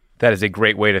 That is a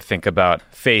great way to think about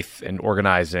faith and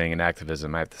organizing and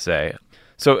activism, I have to say.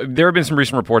 So there have been some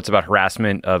recent reports about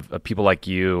harassment of people like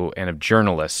you and of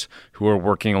journalists who are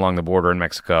working along the border in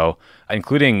Mexico,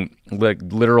 including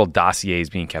literal dossiers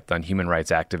being kept on human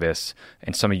rights activists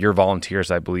and some of your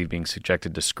volunteers, I believe, being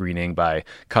subjected to screening by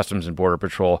Customs and Border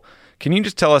Patrol. Can you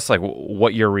just tell us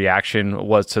what your reaction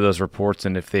was to those reports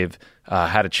and if they've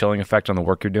had a chilling effect on the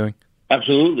work you're doing?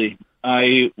 Absolutely.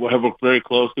 I have worked very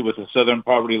closely with the Southern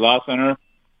Poverty Law Center.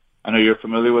 I know you're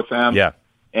familiar with them. Yeah.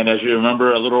 And as you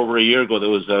remember, a little over a year ago, there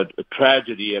was a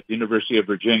tragedy at the University of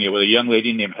Virginia where a young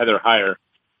lady named Heather Heyer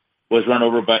was run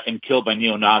over and killed by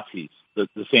neo-Nazis, the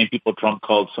same people Trump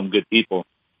called some good people.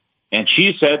 And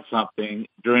she said something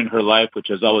during her life which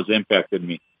has always impacted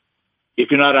me.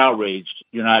 If you're not outraged,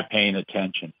 you're not paying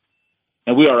attention.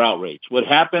 And we are outraged. What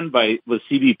happened with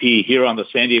CBP here on the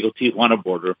San Diego-Tijuana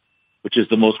border, which is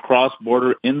the most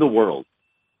cross-border in the world,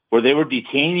 where they were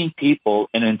detaining people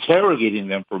and interrogating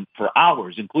them for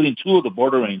hours, including two of the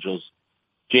Border Angels,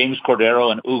 James Cordero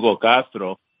and Hugo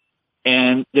Castro.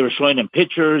 And they were showing them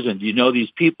pictures and do you know these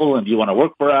people and do you want to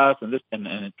work for us and this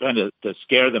and trying to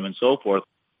scare them and so forth.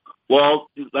 Well,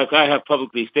 like I have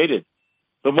publicly stated,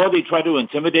 the more they try to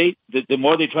intimidate, the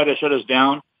more they try to shut us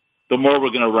down, the more we're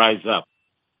going to rise up.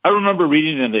 I remember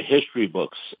reading in the history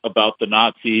books about the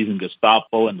Nazis and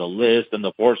Gestapo and the list and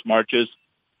the forced marches.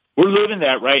 We're living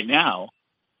that right now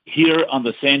here on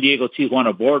the San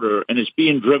Diego-Tijuana border, and it's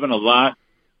being driven a lot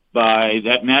by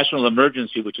that national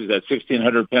emergency, which is at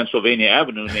 1600 Pennsylvania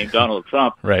Avenue, named Donald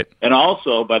Trump, right, and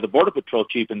also by the Border Patrol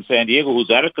chief in San Diego, who's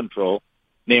out of control,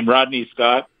 named Rodney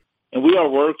Scott. And we are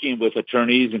working with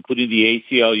attorneys, including the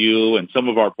ACLU and some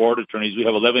of our board attorneys. We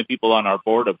have 11 people on our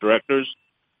board of directors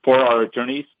for our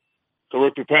attorneys. So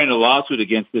we're preparing a lawsuit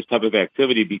against this type of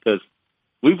activity because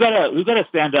we've got to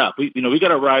stand up. We got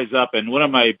to rise up. And one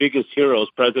of my biggest heroes,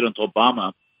 President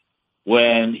Obama,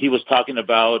 when he was talking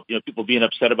about people being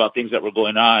upset about things that were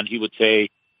going on, he would say,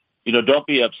 don't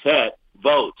be upset,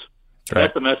 vote. Right.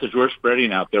 That's the message we're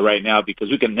spreading out there right now because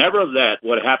we can never let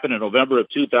what happened in November of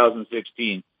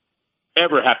 2016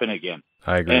 ever happen again.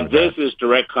 I agree. And this is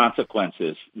direct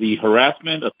consequences. The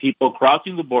harassment of people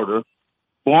crossing the border,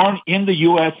 born in the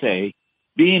USA,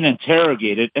 being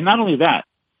interrogated, and not only that.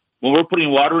 When we're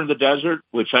putting water in the desert,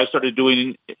 which I started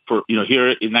doing for here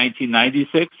in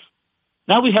 1996,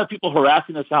 now we have people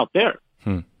harassing us out there,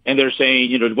 and they're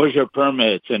saying, where's your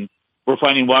permits? And we're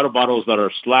finding water bottles that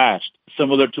are slashed,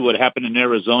 similar to what happened in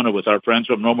Arizona with our friends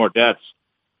from No More Deaths.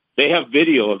 They have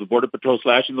video of the Border Patrol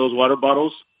slashing those water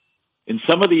bottles. In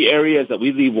some of the areas that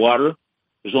we leave water,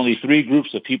 there's only three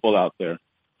groups of people out there: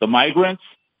 the migrants,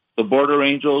 the Border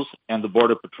Angels, and the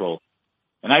Border Patrol.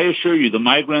 And I assure you, the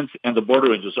migrants and the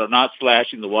Border Angels are not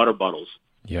slashing the water bottles.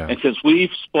 Yeah. And since we've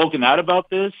spoken out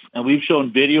about this, and we've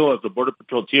shown video of the Border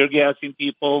Patrol tear gassing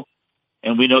people,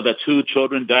 and we know that 2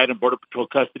 children died in Border Patrol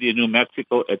custody in New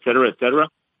Mexico, et cetera,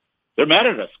 they're mad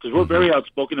at us because we're very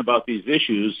outspoken about these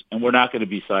issues, and we're not going to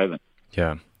be silent.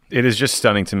 Yeah. It is just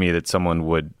stunning to me that someone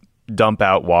would dump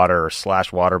out water or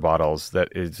slash water bottles that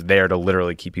is there to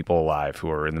literally keep people alive who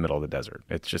are in the middle of the desert.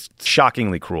 It's just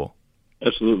shockingly cruel.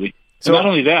 Absolutely. So not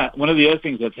only that, one of the other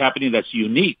things that's happening that's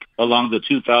unique along the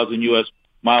 2,000 U.S.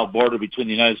 mile border between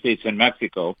the United States and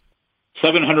Mexico,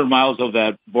 700 miles of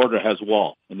that border has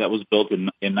wall, and that was built in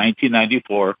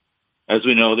 1994. As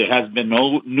we know, there has been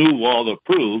no new wall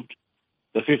approved.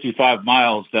 The 55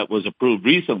 miles that was approved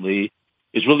recently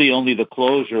is really only the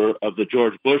closure of the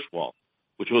George Bush wall,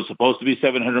 which was supposed to be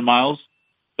 700 miles,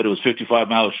 but it was 55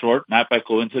 miles short. Not by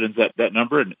coincidence that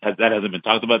number, and that hasn't been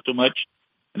talked about too much,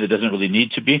 and it doesn't really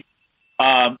need to be,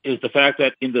 is the fact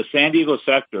that in the San Diego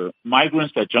sector,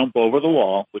 migrants that jump over the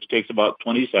wall, which takes about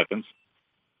 20 seconds,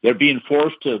 they're being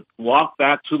forced to walk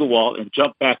back to the wall and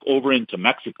jump back over into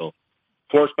Mexico,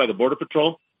 forced by the Border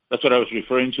Patrol. That's what I was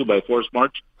referring to by forced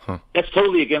march. Huh. That's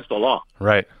totally against the law.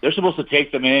 Right. They're supposed to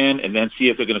take them in and then see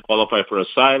if they're going to qualify for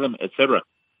asylum, etc.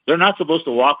 They're not supposed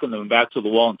to walk them back to the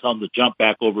wall and tell them to jump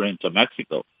back over into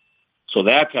Mexico. So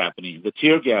that's happening. The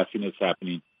tear gassing is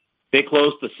happening. They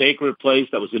closed the sacred place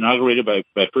that was inaugurated by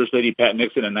First Lady Pat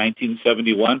Nixon in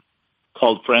 1971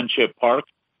 called Friendship Park.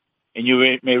 And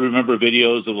you may remember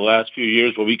videos of the last few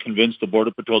years where we convinced the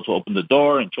Border Patrol to open the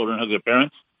door and children hug their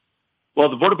parents. Well,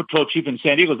 the Border Patrol chief in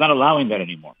San Diego is not allowing that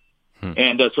anymore.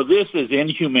 And so this is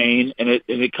inhumane, and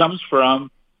it comes from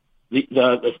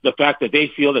the fact that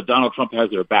they feel that Donald Trump has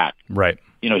their back. Right.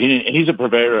 You know, he's a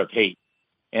purveyor of hate.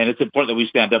 And it's important that we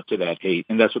stand up to that hate,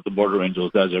 and that's what the Border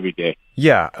Angels does every day.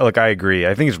 Yeah, look, I agree.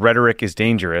 I think his rhetoric is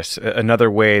dangerous.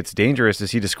 Another way it's dangerous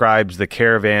is he describes the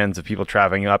caravans of people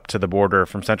traveling up to the border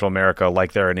from Central America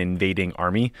like they're an invading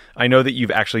army. I know that you've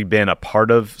actually been a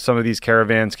part of some of these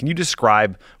caravans. Can you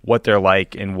describe what they're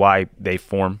like and why they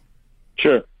form?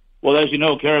 Sure. Well, as you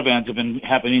know, caravans have been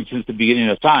happening since the beginning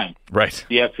of time. Right.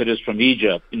 The exodus from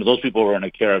Egypt, those people were in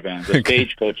a caravan. The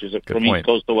stagecoaches from East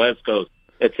Coast to West Coast,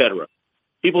 et cetera.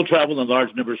 People travel in large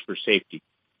numbers for safety.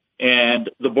 And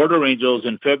the Border Angels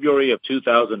in February of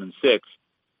 2006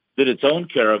 did its own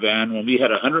caravan when we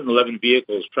had 111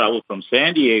 vehicles travel from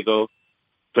San Diego,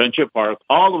 Friendship Park,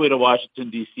 all the way to Washington,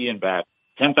 D.C. and back,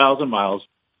 10,000 miles.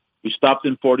 We stopped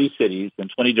in 40 cities in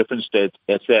 20 different states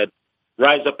that said,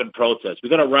 rise up and protest.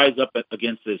 We've got to rise up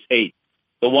against this hate.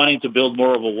 The wanting to build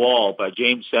more of a wall by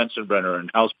James Sensenbrenner and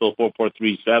House Bill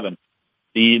 4437,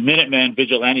 the Minutemen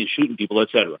vigilantes shooting people, et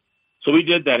cetera. So we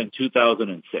did that in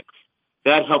 2006.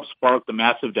 That helped spark the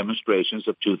massive demonstrations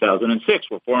of 2006,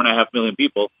 where 4.5 million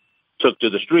people took to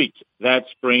the streets. That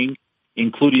spring,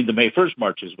 including the May 1st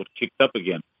marches, which kicked up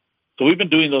again. So we've been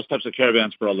doing those types of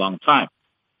caravans for a long time.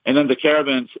 And then the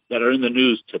caravans that are in the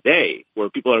news today, where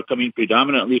people are coming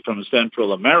predominantly from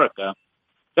Central America,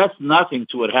 that's nothing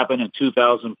to what happened in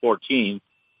 2014,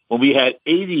 when we had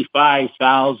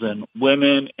 85,000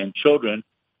 women and children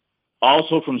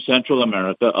also from Central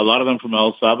America, a lot of them from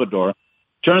El Salvador,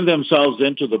 turned themselves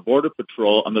into the Border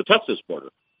Patrol on the Texas border.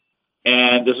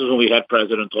 And this is when we had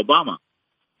President Obama.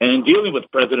 And in dealing with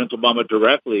President Obama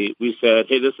directly, we said,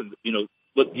 hey, listen,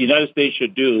 what the United States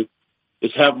should do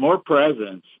is have more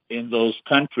presence in those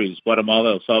countries,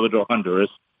 Guatemala, El Salvador, Honduras.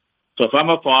 So if I'm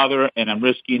a father and I'm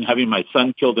risking having my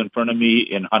son killed in front of me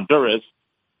in Honduras,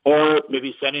 or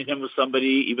maybe sending him with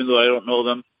somebody, even though I don't know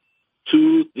them,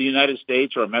 to the United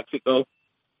States or Mexico,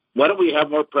 why don't we have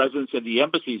more presence in the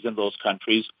embassies in those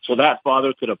countries so that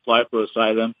father could apply for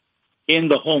asylum in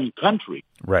the home country,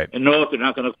 right, and know if they're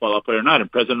not going to qualify or not?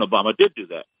 And President Obama did do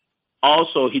that.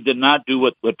 Also, he did not do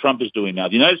what Trump is doing now.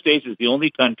 The United States is the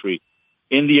only country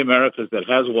in the Americas that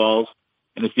has walls,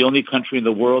 and it's the only country in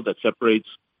the world that separates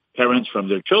parents from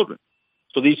their children.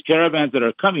 So these caravans that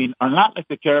are coming are not like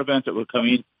the caravans that were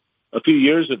coming a few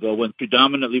years ago, when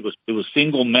predominantly it was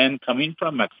single men coming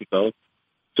from Mexico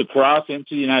to cross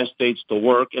into the United States to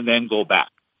work and then go back.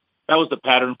 That was the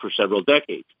pattern for several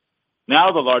decades.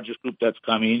 Now the largest group that's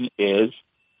coming is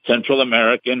Central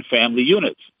American family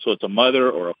units. So it's a mother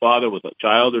or a father with a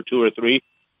child or two or three,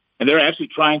 and they're actually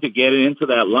trying to get into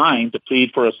that line to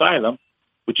plead for asylum,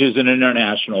 which is an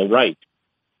international right.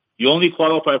 You only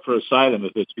qualify for asylum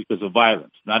if it's because of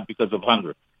violence, not because of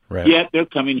hunger. Right. Yet they're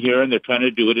coming here and they're trying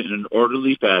to do it in an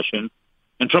orderly fashion,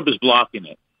 and Trump is blocking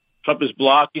it. Trump is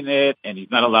blocking it, and he's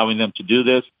not allowing them to do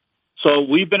this. So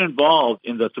we've been involved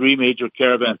in the three major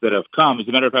caravans that have come. As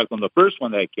a matter of fact, on the first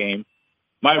one that came,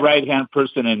 my right-hand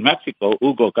person in Mexico,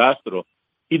 Hugo Castro,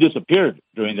 he disappeared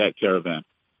during that caravan.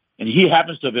 And he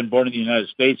happens to have been born in the United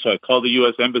States, so I called the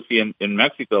U.S. Embassy in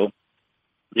Mexico.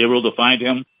 They were able to find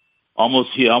him.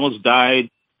 He almost died.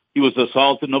 He was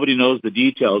assaulted. Nobody knows the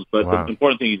details, but Wow. the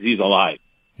important thing is he's alive.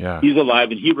 Yeah. He's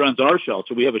alive, and he runs our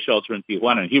shelter. We have a shelter in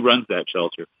Tijuana, and he runs that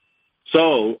shelter.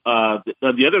 So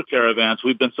the other caravans,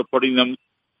 we've been supporting them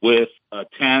with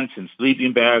tents and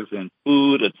sleeping bags and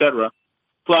food, etc.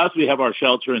 Plus, we have our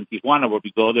shelter in Tijuana where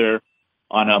we go there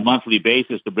on a monthly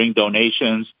basis to bring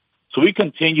donations. So we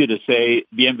continue to say,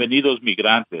 bienvenidos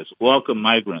migrantes, welcome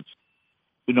migrants.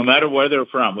 No matter where they're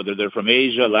from, whether they're from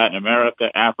Asia, Latin America,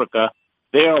 Africa,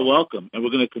 they are welcome. And we're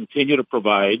going to continue to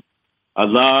provide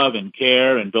love and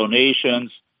care and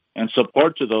donations and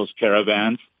support to those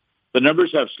caravans. The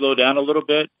numbers have slowed down a little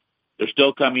bit. They're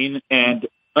still coming. And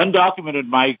undocumented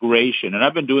migration, and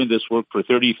I've been doing this work for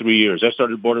 33 years. I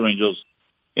started Border Angels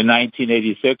in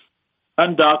 1986.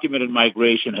 Undocumented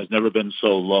migration has never been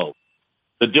so low.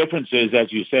 The difference is,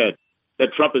 as you said,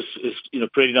 that Trump is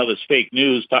creating all this fake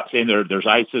news, saying there's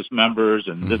ISIS members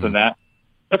and this and that.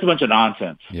 That's a bunch of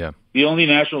nonsense. Yeah. The only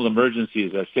national emergency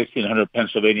is at 1600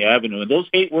 Pennsylvania Avenue. And those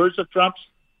hate words of Trump's,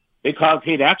 they cause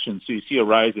hate action. So you see a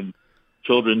rise in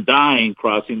children dying,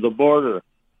 crossing the border,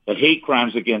 the hate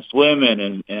crimes against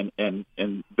women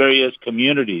and various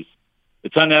communities.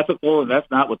 It's unethical, and that's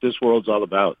not what this world's all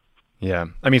about. Yeah.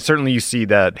 I mean, certainly you see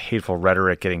that hateful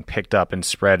rhetoric getting picked up and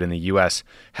spread in the U.S.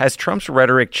 Has Trump's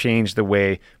rhetoric changed the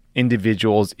way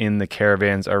individuals in the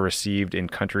caravans are received in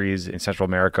countries in Central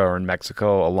America or in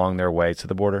Mexico along their way to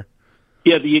the border?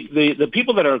 Yeah, the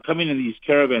people that are coming in these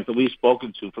caravans that we've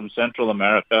spoken to from Central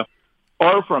America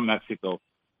or from Mexico,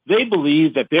 they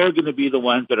believe that they're going to be the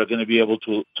ones that are going to be able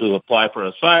to apply for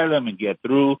asylum and get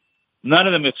through. None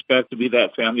of them expect to be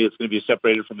that family that's going to be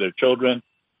separated from their children.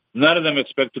 None of them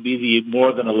expect to be the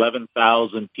more than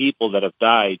 11,000 people that have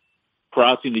died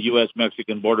crossing the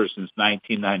U.S.-Mexican border since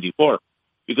 1994.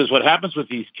 Because what happens with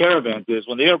these caravans is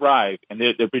when they arrive, and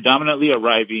they're predominantly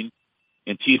arriving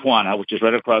in Tijuana, which is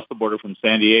right across the border from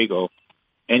San Diego,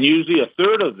 and usually a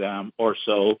third of them or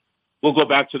so will go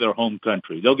back to their home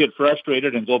country. They'll get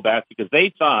frustrated and go back because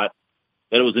they thought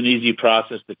that it was an easy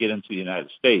process to get into the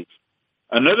United States.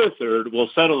 Another third will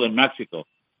settle in Mexico,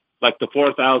 like the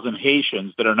 4,000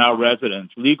 Haitians that are now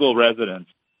residents, legal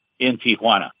residents in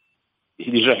Tijuana.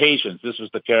 These are Haitians. This was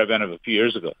the caravan of a few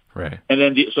years ago. Right. And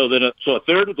then so a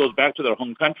third goes back to their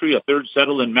home country, a third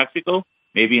settle in Mexico,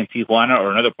 maybe in Tijuana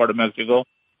or another part of Mexico.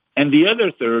 And the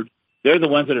other third, they're the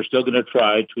ones that are still going to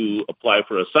try to apply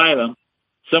for asylum.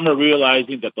 Some are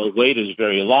realizing that the wait is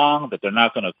very long, that they're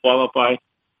not going to qualify.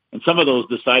 And some of those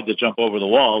decide to jump over the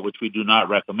wall, which we do not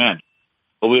recommend.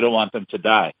 But we don't want them to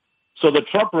die. So the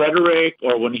Trump rhetoric,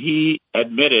 or when he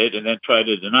admitted and then tried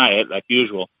to deny it, like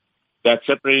usual, that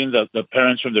separating the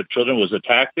parents from their children was a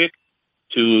tactic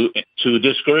to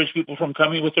discourage people from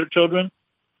coming with their children,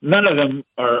 none of them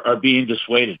are being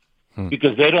dissuaded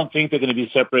because they don't think they're going to be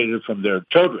separated from their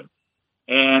children.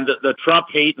 And the Trump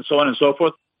hate and so on and so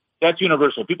forth, that's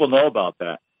universal. People know about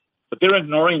that. But they're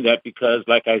ignoring that because,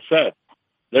 like I said,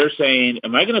 they're saying,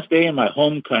 am I going to stay in my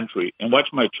home country and watch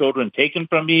my children taken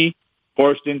from me,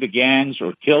 forced into gangs,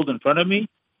 or killed in front of me?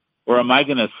 Or am I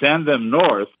going to send them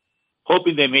north,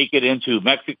 hoping they make it into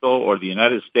Mexico or the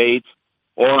United States,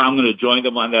 or I'm going to join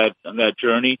them on that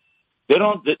journey? They're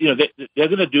going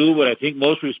to do what I think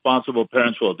most responsible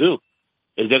parents will do,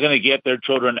 is they're going to get their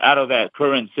children out of that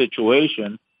current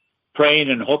situation, praying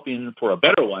and hoping for a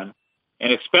better one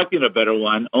and expecting a better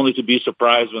one, only to be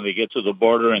surprised when they get to the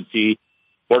border and see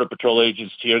Border Patrol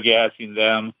agents tear gassing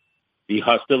them, the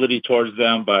hostility towards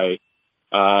them by,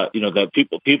 that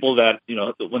people that,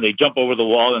 when they jump over the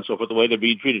wall and so forth, the way they're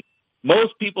being treated.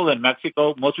 Most people in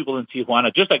Mexico, most people in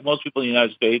Tijuana, just like most people in the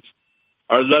United States,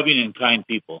 are loving and kind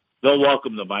people. They'll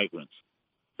welcome the migrants.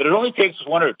 But it only takes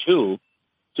one or two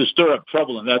to stir up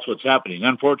trouble, and that's what's happening.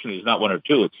 Unfortunately, it's not one or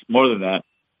two. It's more than that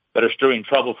are stirring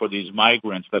trouble for these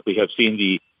migrants, like we have seen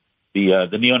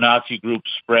the neo-Nazi groups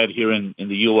spread here in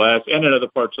the U.S. and in other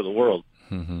parts of the world.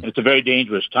 Mm-hmm. It's a very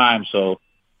dangerous time. So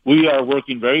we are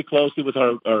working very closely with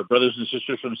our brothers and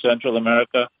sisters from Central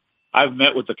America. I've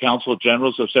met with the consul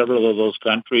generals of several of those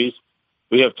countries.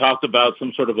 We have talked about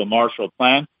some sort of a Marshall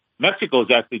Plan. Mexico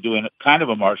is actually doing kind of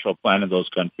a Marshall Plan in those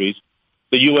countries.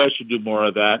 The U.S. should do more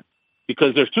of that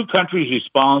because there's two countries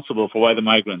responsible for why the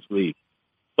migrants leave.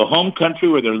 The home country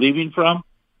where they're leaving from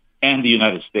and the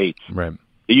United States. Right.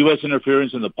 The U.S.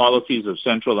 interference in the policies of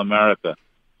Central America.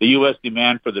 The U.S.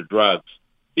 demand for the drugs.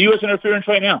 The U.S. interference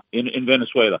right now in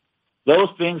Venezuela. Those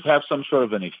things have some sort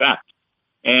of an effect.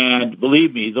 And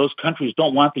believe me, those countries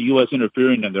don't want the U.S.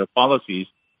 interfering in their policies,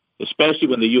 especially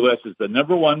when the U.S. is the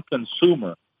number one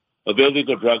consumer of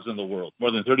illegal drugs in the world.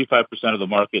 More than 35% of the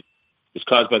market is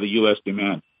caused by the U.S.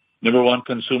 demand. Number one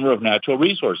consumer of natural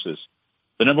resources.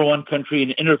 The number one country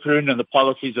in interfering in the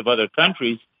policies of other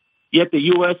countries, yet the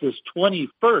U.S. is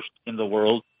 21st in the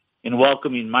world in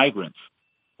welcoming migrants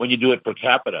when you do it per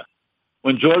capita.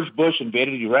 When George Bush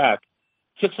invaded Iraq,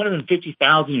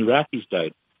 650,000 Iraqis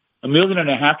died. 1.5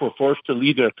 million were forced to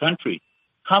leave their country.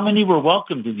 How many were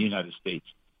welcomed in the United States?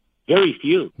 Very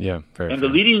few. Yeah, very And few.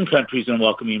 the leading countries in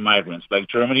welcoming migrants, like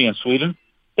Germany and Sweden,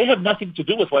 they have nothing to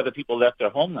do with why the people left their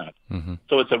homeland. Mm-hmm.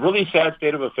 So it's a really sad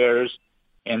state of affairs.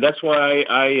 And that's why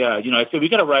I say we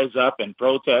got to rise up and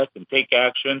protest and take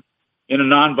action in a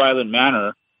nonviolent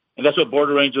manner. And that's what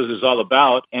Border Rangers is all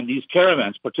about. And these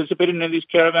caravans, participating in these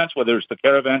caravans, whether it's the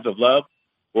caravans of love,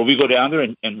 where we go down there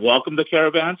and welcome the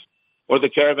caravans, or the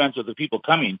caravans of the people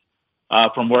coming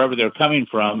from wherever they're coming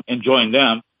from and join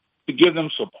them, to give them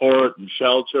support and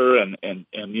shelter and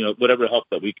whatever help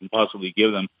that we can possibly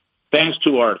give them, thanks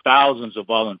to our thousands of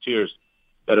volunteers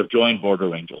that have joined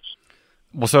Border Angels.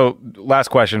 Well, so last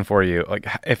question for you. Like,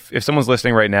 if someone's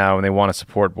listening right now and they want to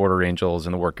support Border Angels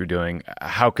and the work you're doing,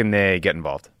 how can they get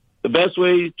involved? The best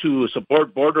way to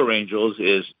support Border Angels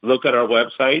is look at our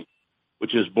website,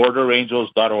 which is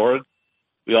borderangels.org.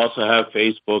 We also have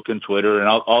Facebook and Twitter and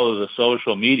all of the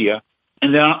social media.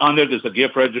 And then on there, there's a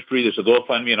gift registry, there's a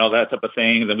GoFundMe and all that type of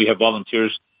thing. And then we have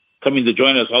volunteers coming to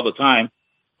join us all the time.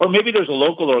 Or maybe there's a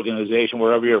local organization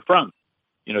wherever you're from.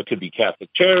 It could be Catholic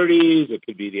Charities, it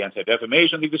could be the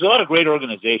Anti-Defamation League. There's a lot of great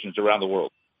organizations around the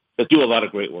world that do a lot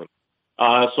of great work.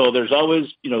 So there's always,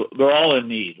 we're all in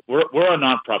need. We're a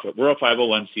nonprofit. We're a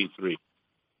 501c3.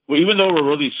 Even though we're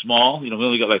really small, we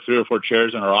only got like 3 or 4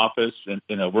 chairs in our office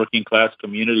in a working class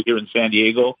community here in San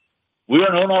Diego, we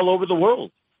are known all over the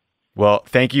world. Well,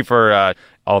 thank you for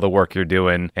all the work you're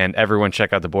doing. And everyone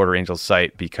check out the Border Angels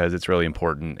site because it's really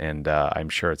important. And I'm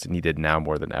sure it's needed now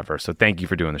more than ever. So thank you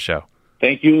for doing the show.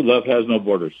 Thank you. Love has no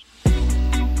borders.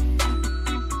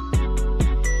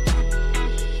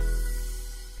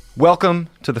 Welcome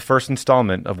to the first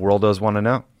installment of Worldos Want to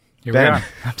Know. Here Ben, we are.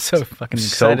 I'm so fucking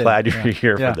so excited. glad you're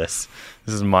here for this.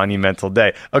 This is a monumental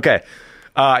day. Okay.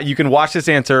 You can watch this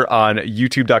answer on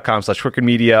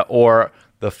youtube.com/crookedmedia, or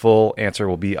the full answer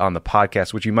will be on the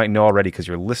podcast, which you might know already because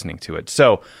you're listening to it.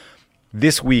 So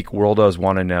this week, Worldos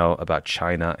Want to Know about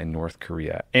China and North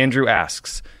Korea. Andrew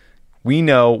asks, we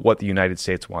know what the United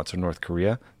States wants from North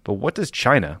Korea, but what does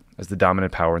China, as the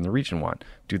dominant power in the region, want?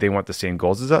 Do they want the same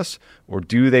goals as us, or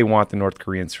do they want the North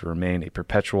Koreans to remain a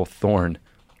perpetual thorn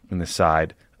in the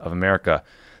side of America?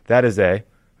 That is a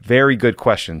very good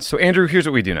question. So, Andrew, here's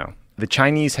what we do know. The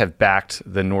Chinese have backed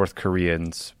the North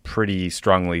Koreans pretty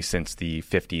strongly since the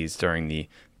 50s during the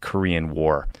Korean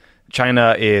War.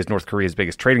 China is North Korea's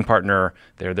biggest trading partner.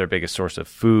 They're their biggest source of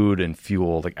food and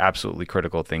fuel, like absolutely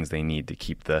critical things they need to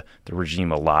keep the regime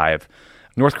alive.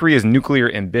 North Korea's nuclear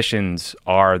ambitions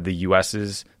are the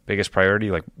U.S.'s biggest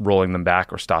priority, like rolling them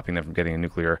back or stopping them from getting a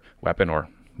nuclear weapon or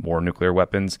more nuclear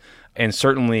weapons. And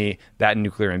certainly that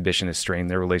nuclear ambition has strained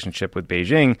their relationship with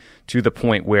Beijing to the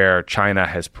point where China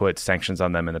has put sanctions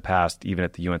on them in the past, even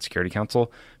at the UN Security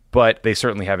Council. But they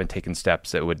certainly haven't taken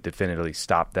steps that would definitively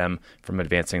stop them from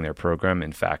advancing their program.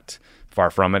 In fact, far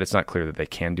from it. It's not clear that they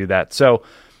can do that. So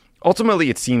ultimately,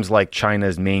 it seems like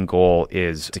China's main goal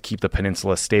is to keep the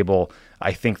peninsula stable.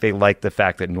 I think they like the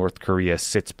fact that North Korea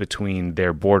sits between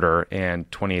their border and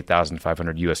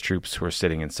 28,500 U.S. troops who are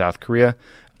sitting in South Korea.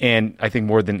 And I think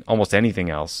more than almost anything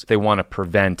else, they want to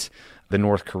prevent the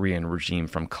North Korean regime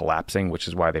from collapsing, which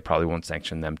is why they probably won't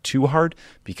sanction them too hard.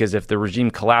 Because if the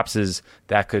regime collapses,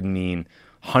 that could mean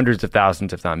hundreds of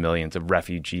thousands, if not millions, of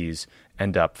refugees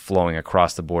end up flowing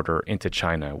across the border into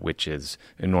China, which is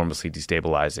enormously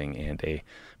destabilizing and a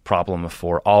problem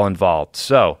for all involved.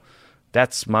 So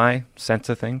that's my sense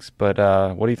of things. But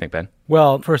what do you think, Ben?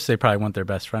 Well, first, they probably want their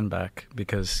best friend back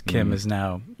because Kim is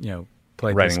now,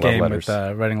 played this game with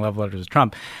writing love letters with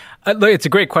Trump. Look, it's a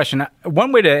great question.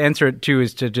 One way to answer it, too,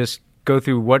 is to just go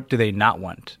through what do they not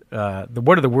want.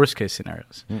 What are the worst-case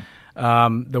scenarios?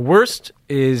 The worst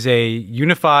is a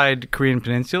unified Korean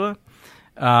peninsula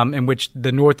in which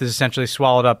the North is essentially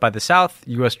swallowed up by the South.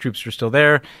 U.S. troops are still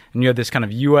there, and you have this kind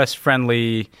of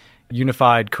U.S.-friendly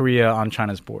unified Korea on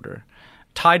China's border.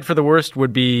 Tied for the worst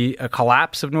would be a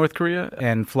collapse of North Korea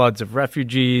and floods of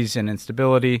refugees and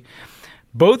instability.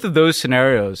 Both of those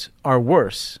scenarios are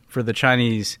worse for the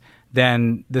Chinese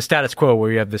than the status quo,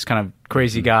 where you have this kind of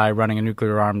crazy guy running a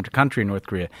nuclear-armed country in North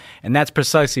Korea. And that's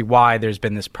precisely why there's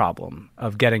been this problem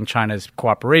of getting China's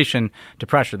cooperation to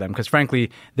pressure them. Because,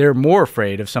 frankly, they're more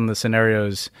afraid of some of the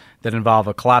scenarios that involve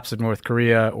a collapse of North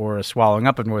Korea or a swallowing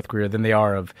up of North Korea than they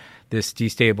are of this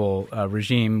destable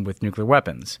regime with nuclear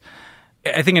weapons.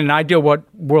 I think in an ideal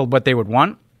world, what they would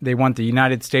want, they want the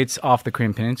United States off the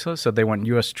Korean Peninsula, so they want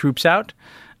U.S. troops out.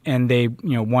 And they,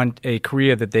 want a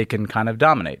Korea that they can kind of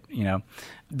dominate.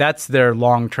 That's their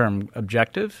long-term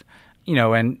objective.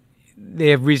 And they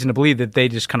have reason to believe that they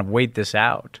just kind of wait this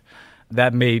out.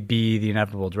 That may be the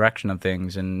inevitable direction of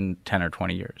things in 10 or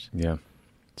 20 years. Yeah.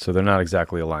 So they're not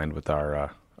exactly aligned with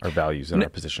our values and our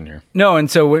position here. No, and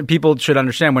so when people should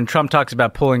understand, when Trump talks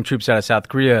about pulling troops out of South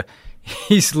Korea,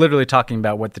 he's literally talking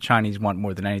about what the Chinese want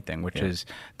more than anything, which is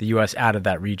the U.S. out of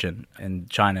that region and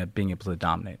China being able to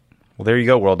dominate. Well, there you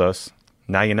go, Worldos.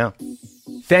 Now you know.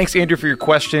 Thanks, Andrew, for your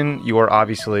question. You are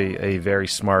obviously a very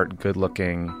smart,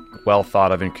 good-looking,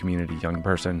 well-thought-of in community young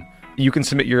person. You can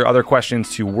submit your other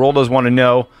questions to Worldos Want to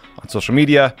Know on social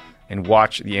media and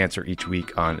watch the answer each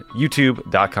week on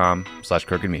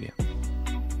youtube.com/crookedmedia.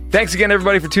 Thanks again,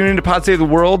 everybody, for tuning in to Pod Save the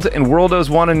World and Worldos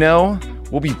Want to Know.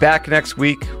 We'll be back next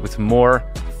week with more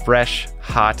fresh,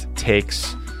 hot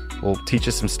takes. We'll teach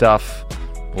us some stuff.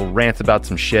 We'll rant about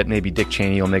some shit. Maybe Dick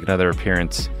Cheney will make another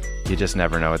appearance. You just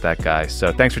never know with that guy.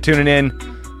 So thanks for tuning in,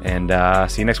 and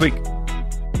see you next week.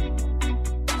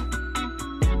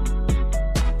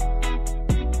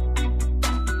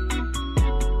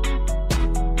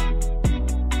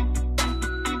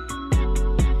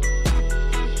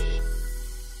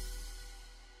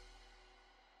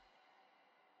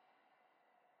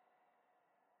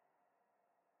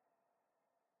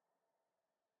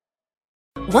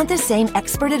 Want the same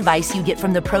expert advice you get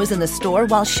from the pros in the store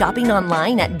while shopping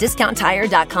online at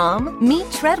discount-tire.com? Meet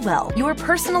Treadwell, your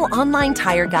personal online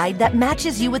tire guide that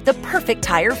matches you with the perfect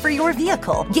tire for your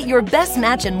vehicle. Get your best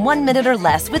match in 1 minute or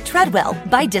less with Treadwell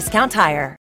by Discount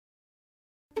Tire.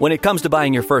 When it comes to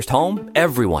buying your first home,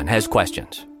 everyone has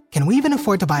questions. Can we even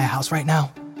afford to buy a house right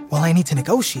now? Well, I need to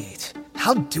negotiate.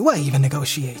 How do I even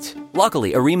negotiate?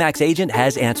 Luckily, a RE/MAX agent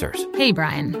has answers. Hey,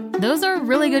 Brian, those are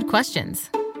really good questions.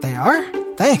 They are?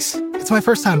 Thanks. It's my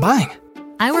first time buying.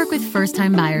 I work with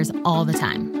first-time buyers all the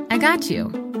time. I got you.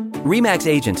 RE/MAX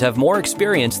agents have more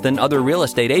experience than other real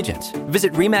estate agents.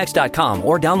 Visit RE/MAX.com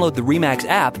or download the RE/MAX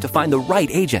app to find the right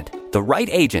agent. The right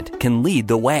agent can lead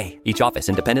the way. Each office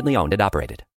independently owned and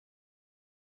operated.